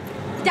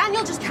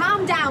 Daniel, just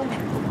calm down.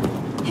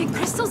 Hey,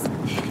 Crystal's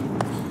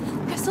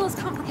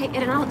complicated,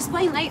 and I'll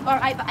explain later, all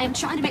right? But I am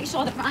trying to make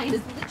sure that Ryan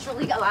is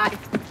literally alive.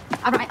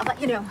 All right, I'll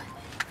let you know.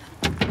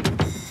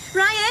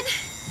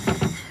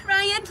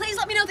 Ryan, please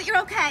let me know that you're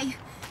okay.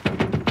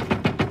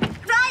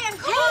 Ryan,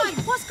 come on!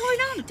 What's going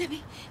on?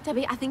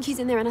 Debbie, I think he's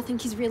in there, and I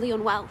think he's really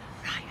unwell.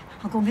 Ryan,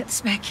 I'll go and get the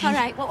spare key. All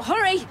right, well,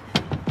 hurry.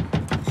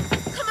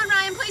 Come on,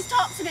 Ryan, please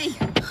talk to me.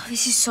 Oh,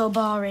 this is so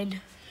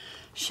boring.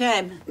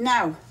 Shame.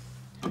 Now,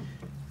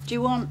 do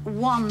you want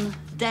one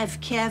Dev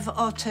Kiev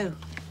or two?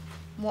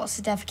 What's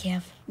the Dev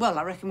Kiev? Well,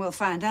 I reckon we'll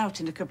find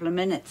out in a couple of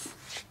minutes.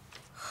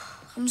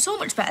 I'm so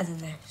much better than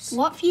this.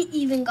 What have you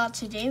even got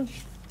to do?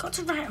 Got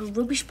to write a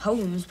rubbish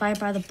poem inspired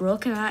by the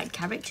broken-hearted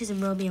characters in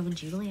Romeo and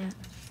Juliet.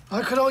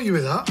 I could argue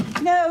with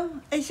that. No,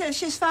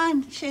 she's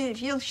fine.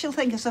 She'll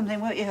think of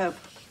something, won't you, Hope?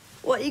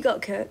 What you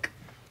got, Kirk?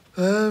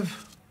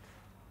 Love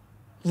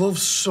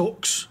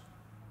sucks.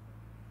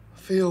 I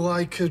feel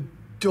like a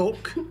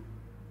duck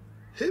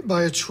hit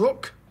by a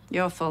truck.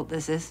 Your fault,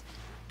 this is.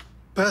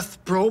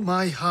 Beth broke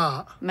my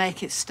heart.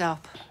 Make it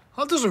stop.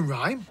 That doesn't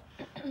rhyme.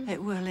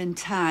 It will in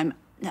time.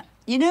 Now,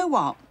 you know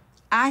what?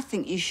 I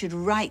think you should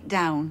write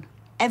down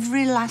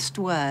every last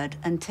word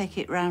and take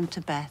it round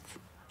to Beth.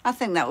 I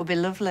think that would be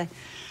lovely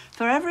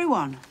for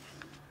everyone.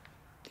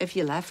 If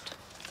you left.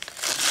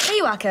 Here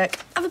you are, Kirk.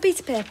 Have a piece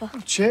of paper. Oh,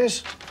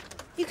 cheers.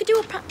 You could do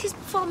a practice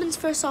performance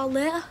for us all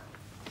later.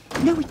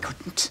 No, we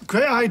couldn't.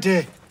 Great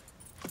idea.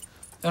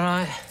 All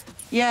right.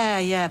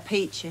 Yeah,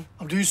 peachy.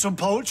 I'm doing some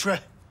poetry.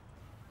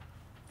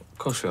 Of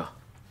course you are.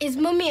 Is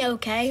Mummy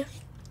okay?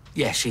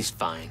 Yeah, she's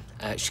fine.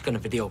 She's gonna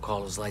video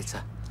call us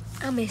later.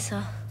 I miss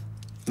her.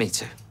 Me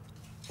too.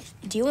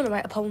 Do you want to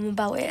write a poem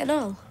about it and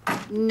all?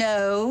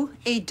 No,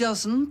 he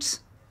doesn't.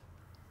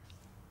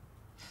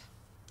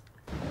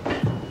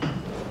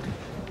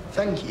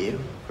 Thank you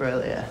for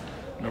earlier.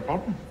 No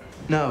problem.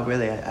 No,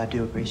 really, I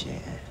do appreciate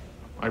it.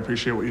 I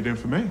appreciate what you're doing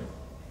for me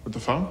with the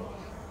phone.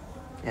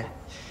 Yeah.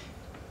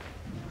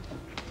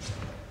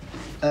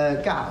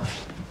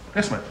 Gav?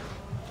 Yes, mate.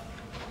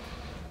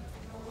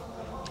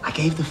 I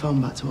gave the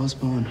phone back to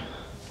Osborne.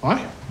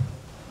 Why?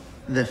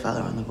 The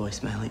fella on the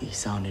voicemail, he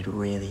sounded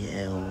really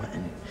ill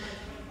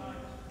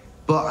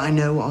But I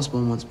know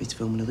Osborne wants me to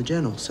film another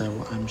journal,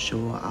 so I'm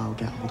sure I'll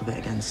get hold of it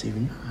again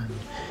soon, and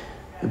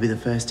you'll be the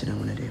first to know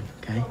when I do,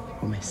 okay?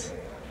 Promise.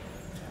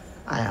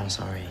 I am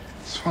sorry.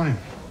 It's fine.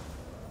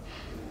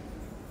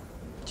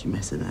 Do you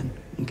miss her then,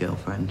 your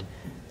girlfriend?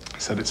 I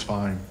said it's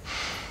fine.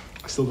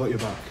 I still got your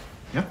back,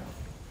 yeah?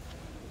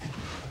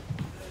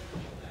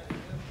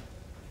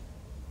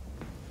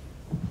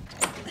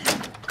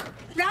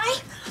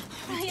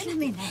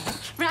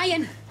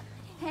 Ryan!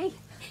 Hey!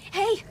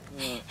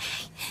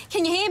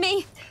 Can you hear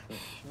me?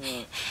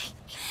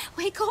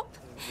 Wake up!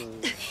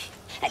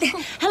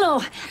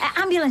 Hello,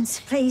 ambulance,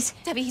 please.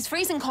 Debbie, he's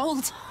freezing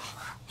cold.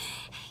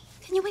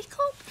 Can you wake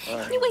up?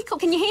 Can you wake up?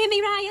 Can you hear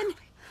me, Ryan?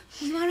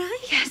 Are you all right?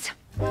 Yes.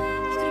 You're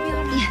gonna be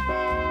all right.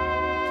 Yeah.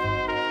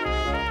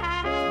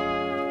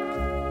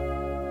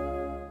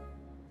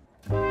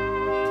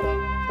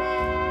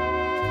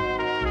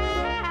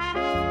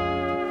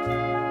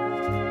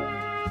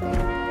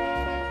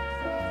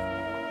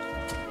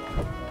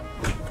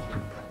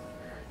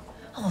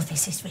 Oh,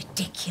 this is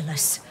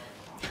ridiculous.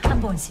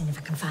 I'm going to see if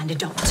I can find a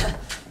doctor.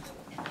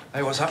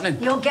 Hey, what's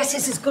happening? Your guess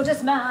is as good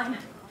as mine.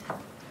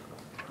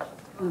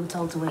 We were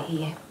told to wait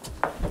here.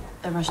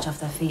 They rushed off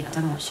their feet. I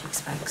don't know what she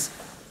expects.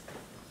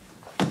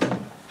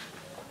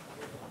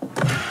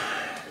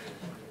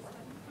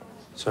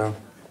 So?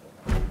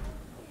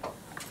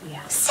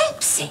 Yeah.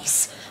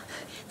 Sepsis?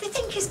 They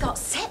think he's got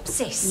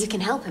sepsis. You can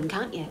help him,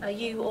 can't you? Are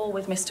you all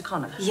with Mr.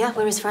 Connor? Yeah,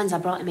 we're his friends. I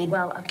brought him in.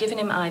 Well, I've given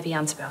him IV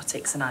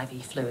antibiotics and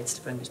IV fluids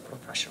to bring his blood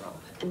pressure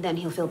up. And then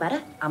he'll feel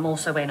better? I'm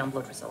also waiting on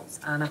blood results,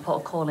 and I put a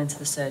call into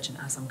the surgeon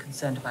as I'm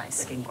concerned about his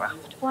skin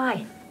graft.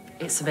 Why?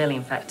 It's severely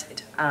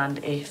infected,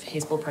 and if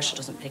his blood pressure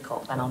doesn't pick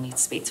up, then I'll need to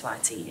speak to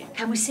ITU.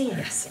 Can we see him?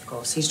 Yes, of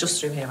course. He's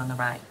just through here on the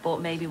right,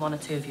 but maybe one or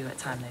two of you at a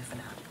time though for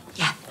now.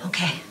 Yeah,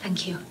 OK,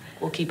 thank you.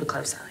 We'll keep a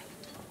close eye.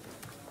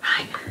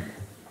 Right.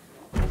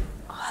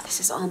 Oh, this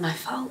is all my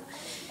fault.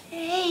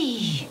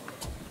 Hey,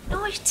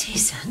 no, it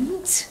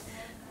isn't.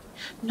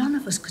 None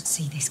of us could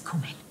see this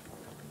coming.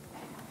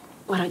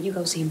 Why don't you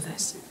go see him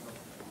first?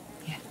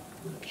 Yeah,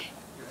 OK.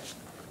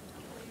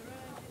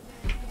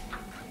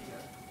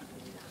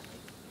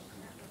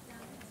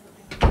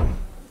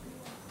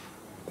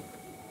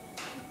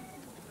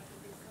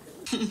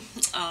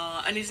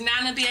 Oh, and is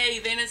Nana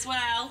behaving as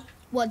well?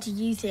 What do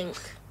you think?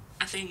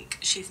 I think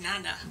she's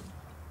Nana.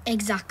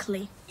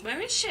 Exactly.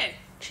 Where is she?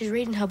 She's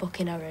reading her book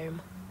in her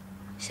room.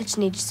 She said she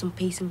needed some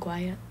peace and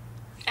quiet.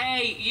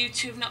 Hey, you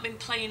two have not been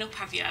playing up,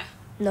 have you?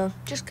 No,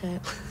 just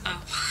Kurt.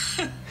 Oh.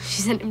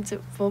 She sent him to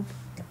the pub.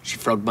 She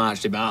frog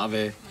marched him out of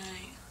here.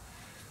 Right.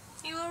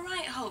 You all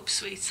right, Hope,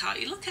 sweetheart?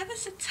 You look ever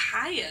so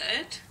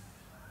tired.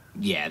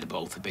 Yeah, they're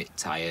both a bit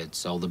tired,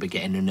 so they'll be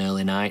getting an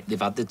early night. They've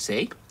had the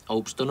tea.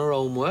 Hope's done her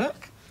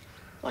homework.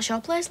 What's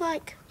your place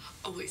like?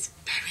 Oh, it's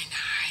very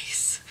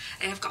nice.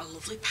 Hey, I've got a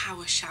lovely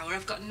power shower.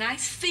 I've got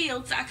nice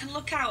fields that I can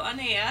look out on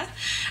here.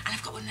 And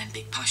I've got one of them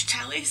big posh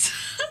tellies.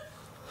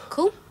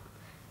 Cool.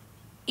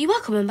 You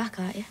are coming back,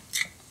 aren't you?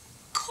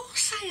 Of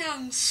course I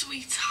am,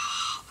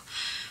 sweetheart.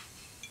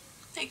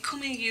 Hey,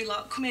 come here, you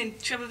lot. Come in.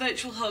 Should we have a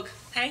virtual hug?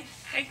 Hey?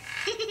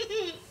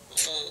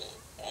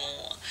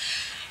 Oh,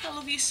 I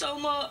love you so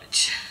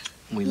much.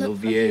 We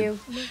love you.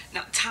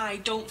 Now, Ty,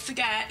 don't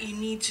forget you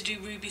need to do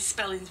Ruby's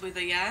spellings with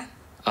her, yeah?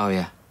 Oh,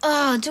 yeah.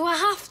 Oh, do I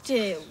have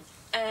to?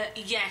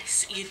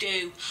 Yes, you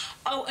do.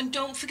 Oh, and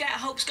don't forget,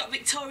 Hope's got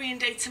Victorian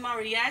Day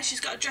tomorrow, yeah? She's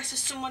got to dress as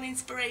someone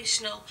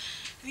inspirational.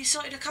 Have you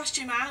sorted her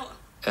costume out?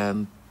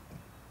 I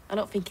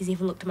don't think he's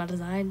even looked at my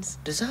designs.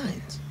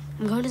 Designs?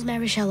 I'm going as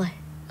Mary Shelley.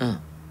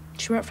 Oh.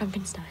 She wrote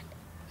Frankenstein.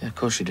 Yeah, of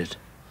course you did.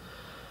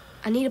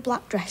 I need a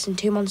black dress and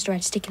 2 monster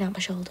heads sticking out my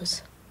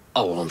shoulders.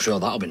 Oh, well, I'm sure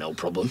that'll be no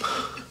problem.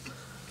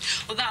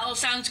 Well, that all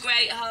sounds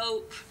great,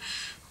 Hope.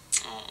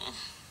 Oh.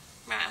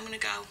 Right, I'm going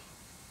to go.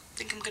 I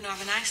think I'm going to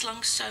have a nice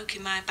long soak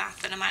in my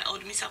bath, and I might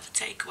order myself a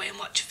takeaway and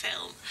watch a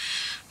film.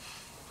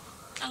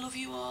 I love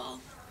you all.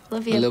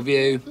 Love you. I love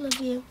you. Love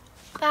you.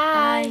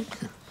 Bye.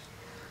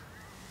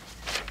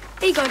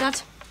 Here you go,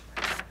 Dad.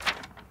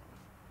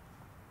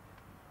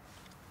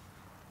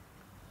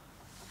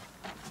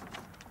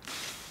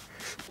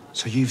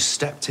 So you've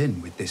stepped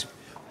in with this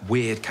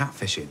weird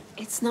catfishing?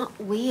 It's not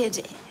weird.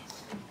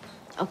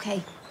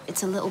 Okay,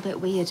 it's a little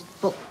bit weird,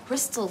 but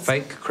Crystal's...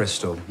 Fake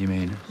Crystal, you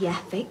mean? Yeah,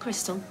 fake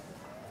Crystal.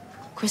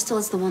 Crystal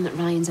is the one that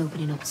Ryan's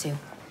opening up to.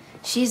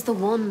 She's the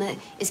one that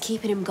is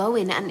keeping him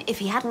going, and if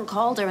he hadn't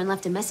called her and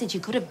left a message, he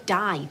could have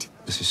died.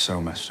 This is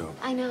so messed up.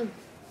 I know,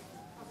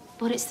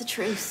 but it's the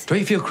truth. Don't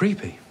you feel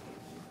creepy?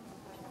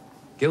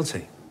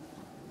 Guilty?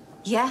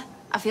 Yeah,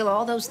 I feel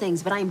all those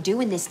things, but I'm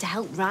doing this to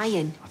help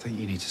Ryan. I think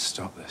you need to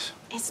stop this.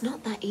 It's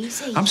not that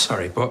easy. I'm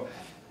sorry, but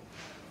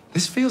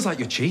this feels like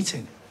you're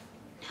cheating.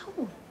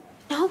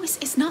 No,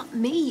 it's not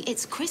me.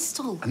 It's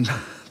Crystal. And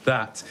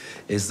that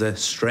is the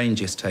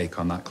strangest take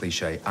on that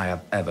cliche I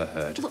have ever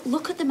heard.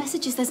 Look at the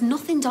messages. There's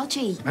nothing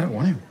dodgy. I don't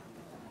want to.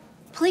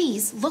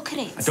 Please, look at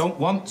it. I don't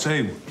want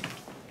to.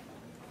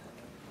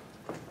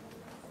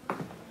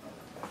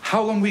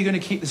 How long were you going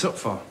to keep this up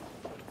for?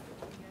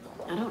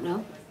 I don't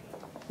know.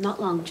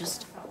 Not long,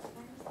 just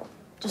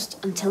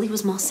until he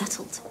was more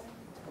settled.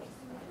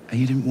 And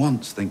you didn't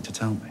once think to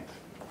tell me?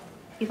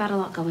 You've had a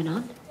lot going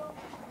on.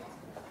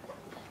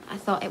 I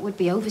thought it would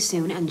be over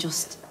soon and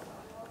just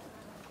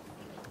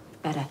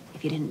better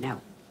if you didn't know.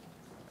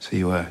 So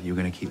you were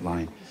going to keep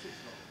lying.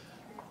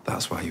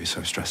 That's why you were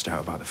so stressed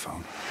out about the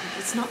phone.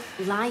 It's not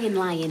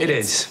lying. It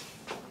is.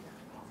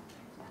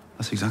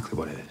 That's exactly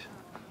what it is.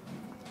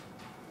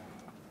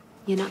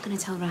 You're not going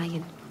to tell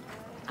Ryan,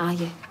 are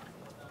you?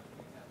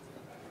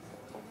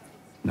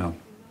 No.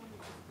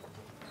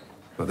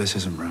 But this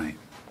isn't right.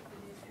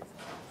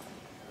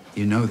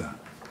 You know that,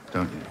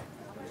 don't you?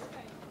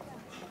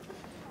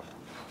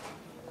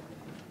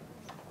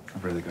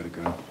 I've really got to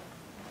go.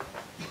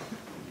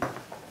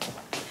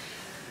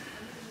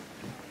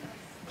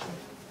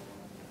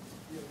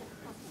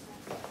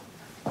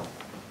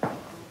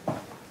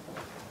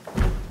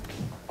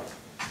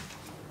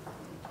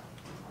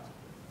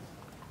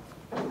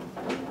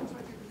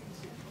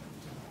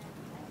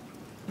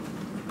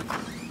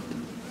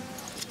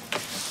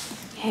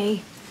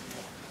 Hey,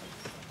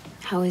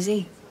 how is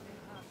he?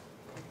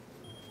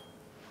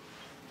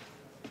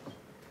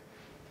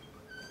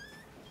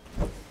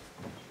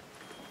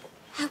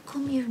 How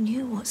come you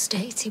knew what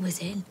state he was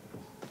in?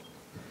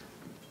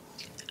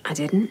 I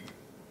didn't.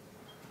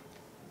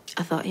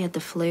 I thought he had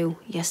the flu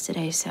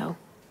yesterday, so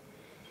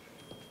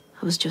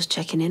I was just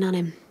checking in on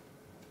him.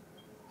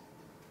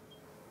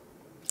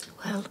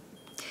 Well,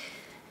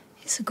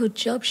 it's a good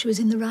job she was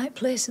in the right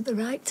place at the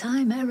right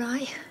time, eh,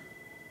 Rye?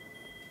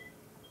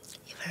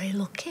 You're very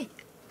lucky.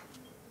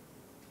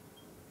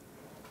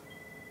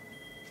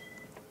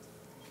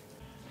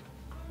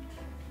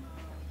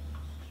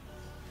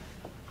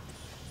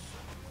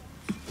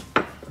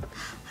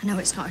 I know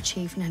it's not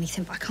achieving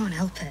anything, but I can't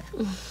help it.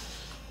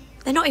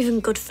 They're not even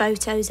good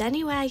photos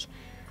anyway.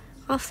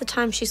 Half the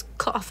time she's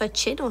cut off her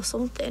chin or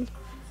something.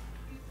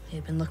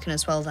 You've been looking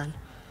as well then?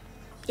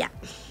 Yeah.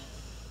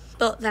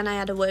 But then I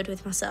had a word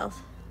with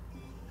myself.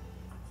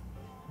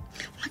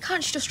 Why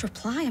can't she just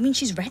reply? I mean,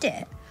 she's read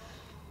it.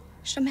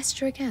 Should I message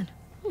her again?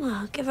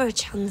 Well, give her a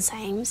chance,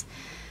 Ames.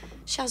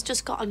 She has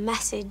just got a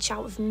message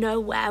out of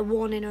nowhere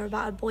warning her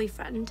about her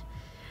boyfriend.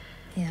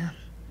 Yeah.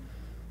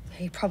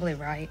 You're probably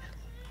right.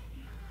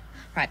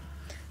 Right.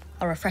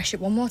 I'll refresh it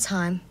one more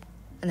time,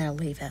 and then I'll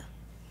leave it.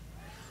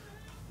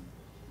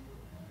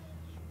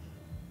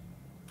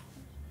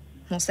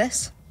 What's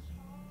this?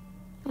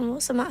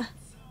 What's the matter?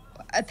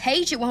 A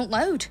page, it won't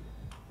load.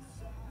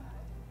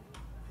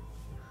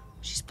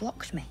 She's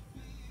blocked me.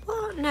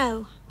 What?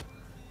 No.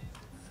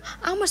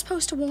 How am I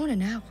supposed to warn her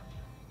now?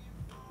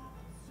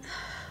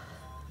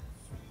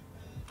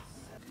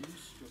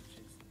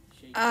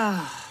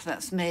 Ah,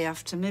 that's me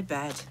off to my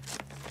bed.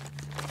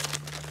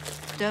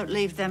 Don't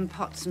leave them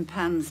pots and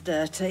pans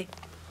dirty.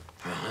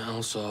 Right,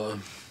 I'll sort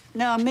 'em.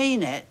 No, I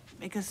mean it,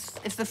 because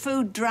if the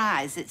food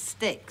dries, it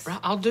sticks. Right,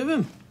 I'll do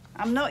 'em.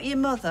 I'm not your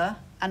mother,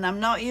 and I'm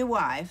not your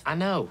wife. I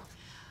know.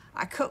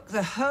 I cooked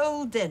the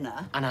whole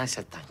dinner. And I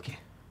said thank you.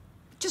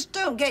 Just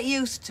don't get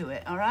used to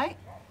it, all right?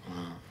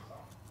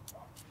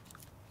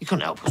 You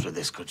couldn't help us with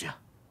this, could you?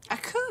 I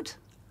could,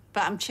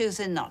 but I'm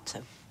choosing not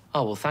to.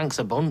 Oh, well, thanks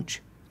a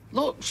bunch.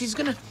 Look, she's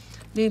gonna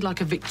need,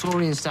 like, a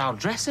Victorian-style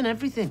dress and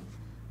everything.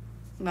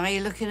 Why are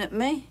you looking at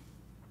me?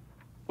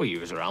 Well, you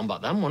was around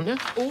back then, weren't you?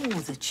 Oh,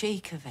 the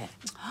cheek of it.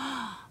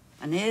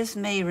 And here's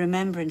me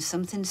remembering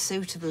something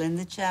suitable in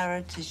the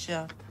charity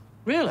shop.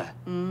 Really?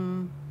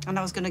 And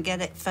I was going to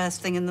get it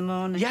first thing in the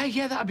morning.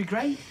 Yeah, that'd be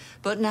great.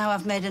 But now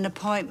I've made an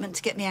appointment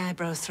to get my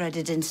eyebrows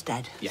threaded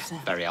instead. Yeah, so.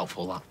 very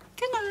helpful, that.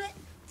 Good night.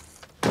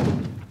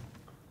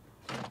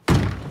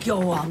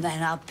 Go on,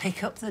 then. I'll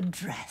pick up the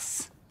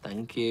dress.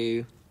 Thank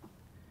you.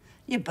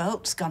 Your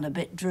boat's gone a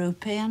bit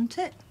droopy, hasn't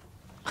it?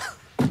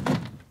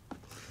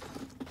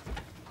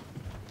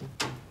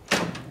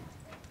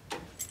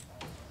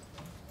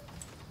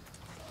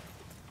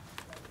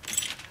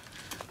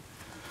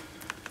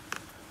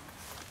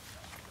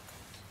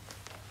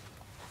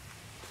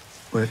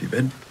 Where have you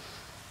been?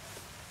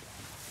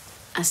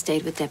 I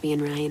stayed with Debbie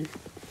and Ryan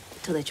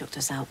till they chucked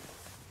us out.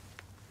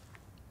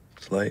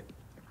 It's late.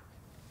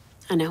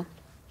 I know.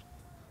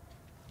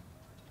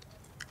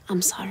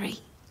 I'm sorry.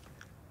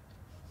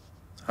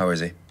 How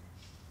is he?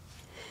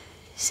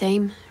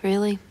 Same,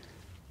 really.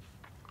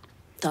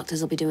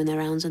 Doctors will be doing their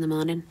rounds in the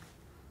morning.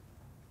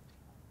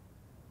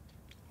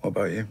 What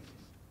about you?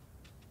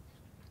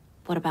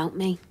 What about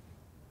me?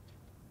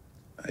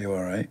 Are you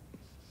all right?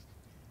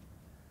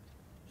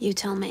 You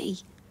tell me.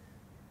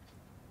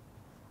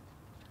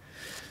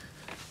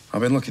 I've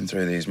been looking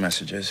through these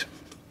messages.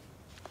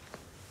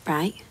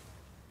 Right?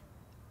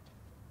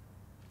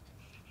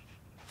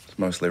 It's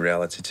mostly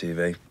reality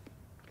TV,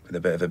 with a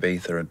bit of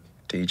Ibiza and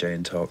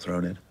DJing talk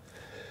thrown in.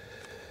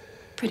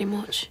 Pretty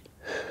much.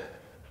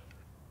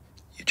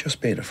 You're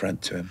just being a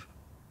friend to him.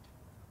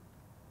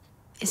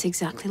 It's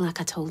exactly like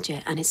I told you,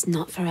 and it's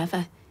not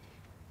forever.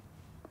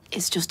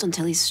 It's just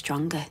until he's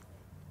stronger.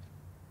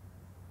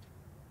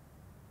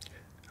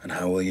 And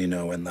how will you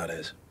know when that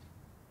is?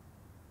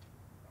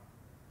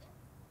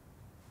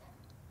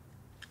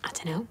 I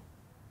don't know.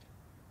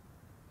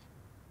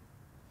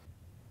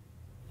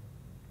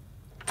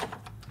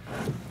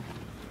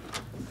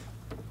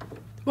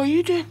 What are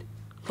you doing?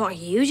 What are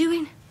you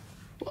doing?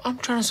 Well, I'm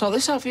trying to sort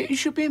this out for you. You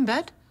should be in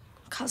bed.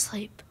 Can't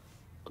sleep.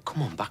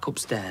 Come on, back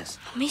upstairs.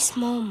 I miss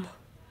Mum.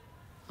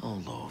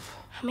 Oh, love.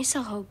 I miss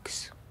her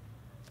hugs.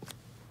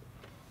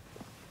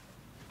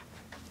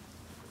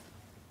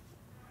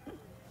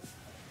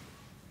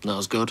 Not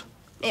as good.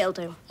 It'll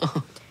do.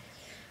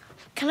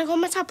 Can I go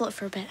on my tablet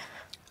for a bit?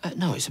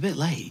 No, it's a bit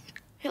late.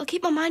 It'll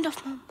keep my mind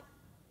off Mum.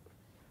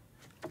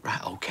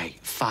 Right, OK.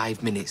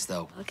 5 minutes,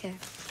 though. Okay.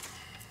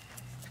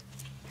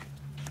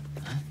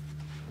 Huh?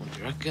 What do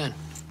you reckon?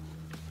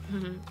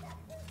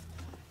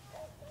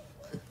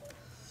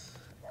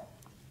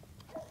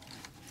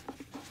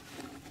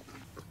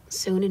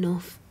 Soon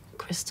enough,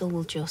 Crystal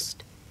will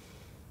just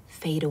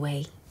fade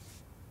away.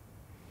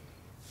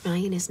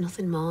 Ryan is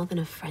nothing more than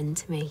a friend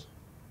to me.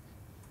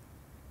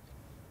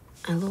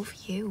 I love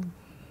you.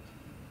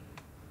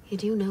 You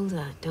do know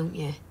that, don't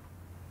you?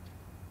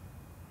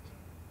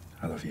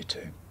 I love you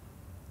too.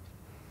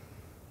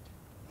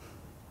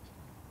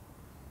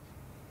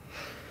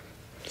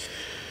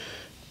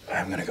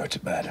 I'm gonna go to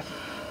bed.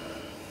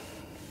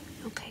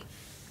 Okay.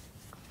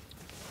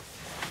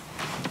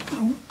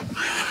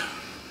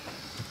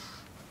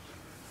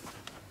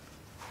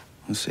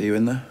 I'll see you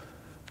in there.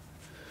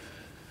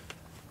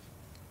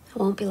 I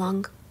won't be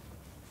long.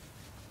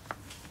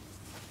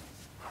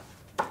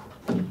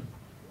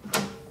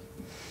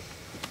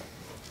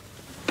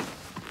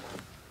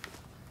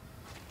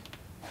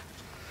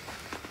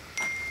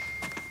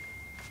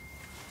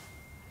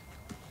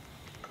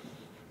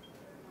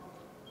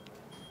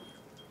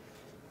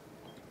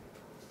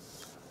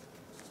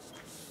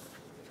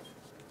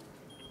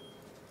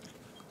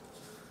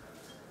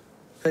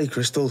 Hey,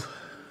 Crystal.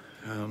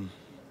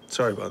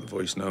 Sorry about the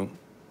voice note.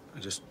 I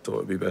just thought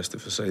it'd be best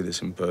if I say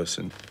this in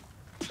person.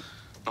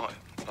 Not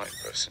in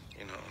person,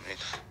 you know what I mean?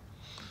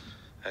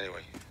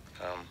 Anyway,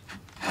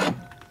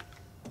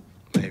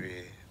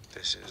 maybe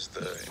this is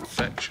the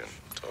infection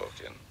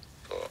talking,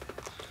 but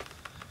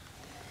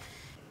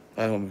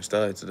I almost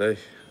died today.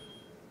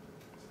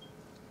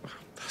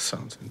 That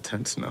sounds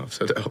intense now I've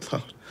said it out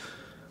loud.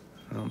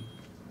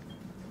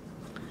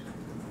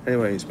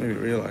 Anyway, it's made me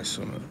realise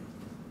something.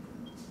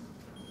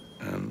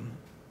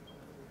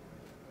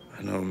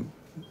 I know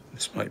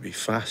this might be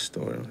fast,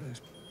 or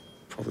it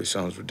probably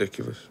sounds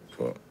ridiculous,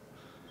 but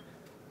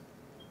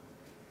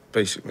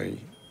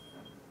basically,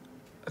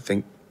 I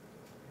think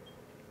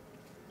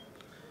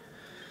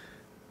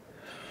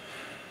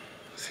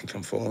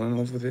I'm falling in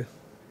love with you.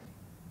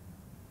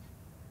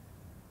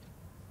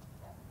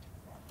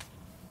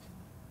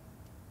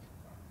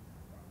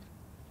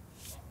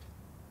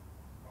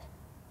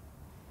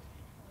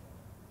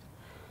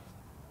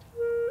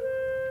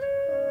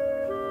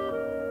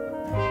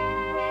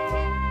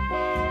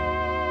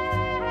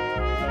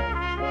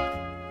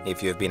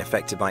 If you have been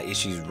affected by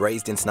issues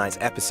raised in tonight's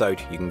episode,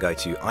 you can go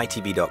to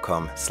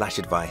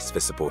itv.com/advice for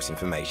support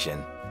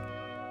information.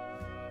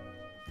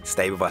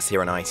 Stay with us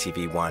here on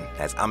ITV1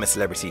 as I'm a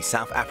Celebrity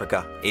South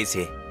Africa is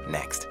here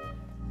next.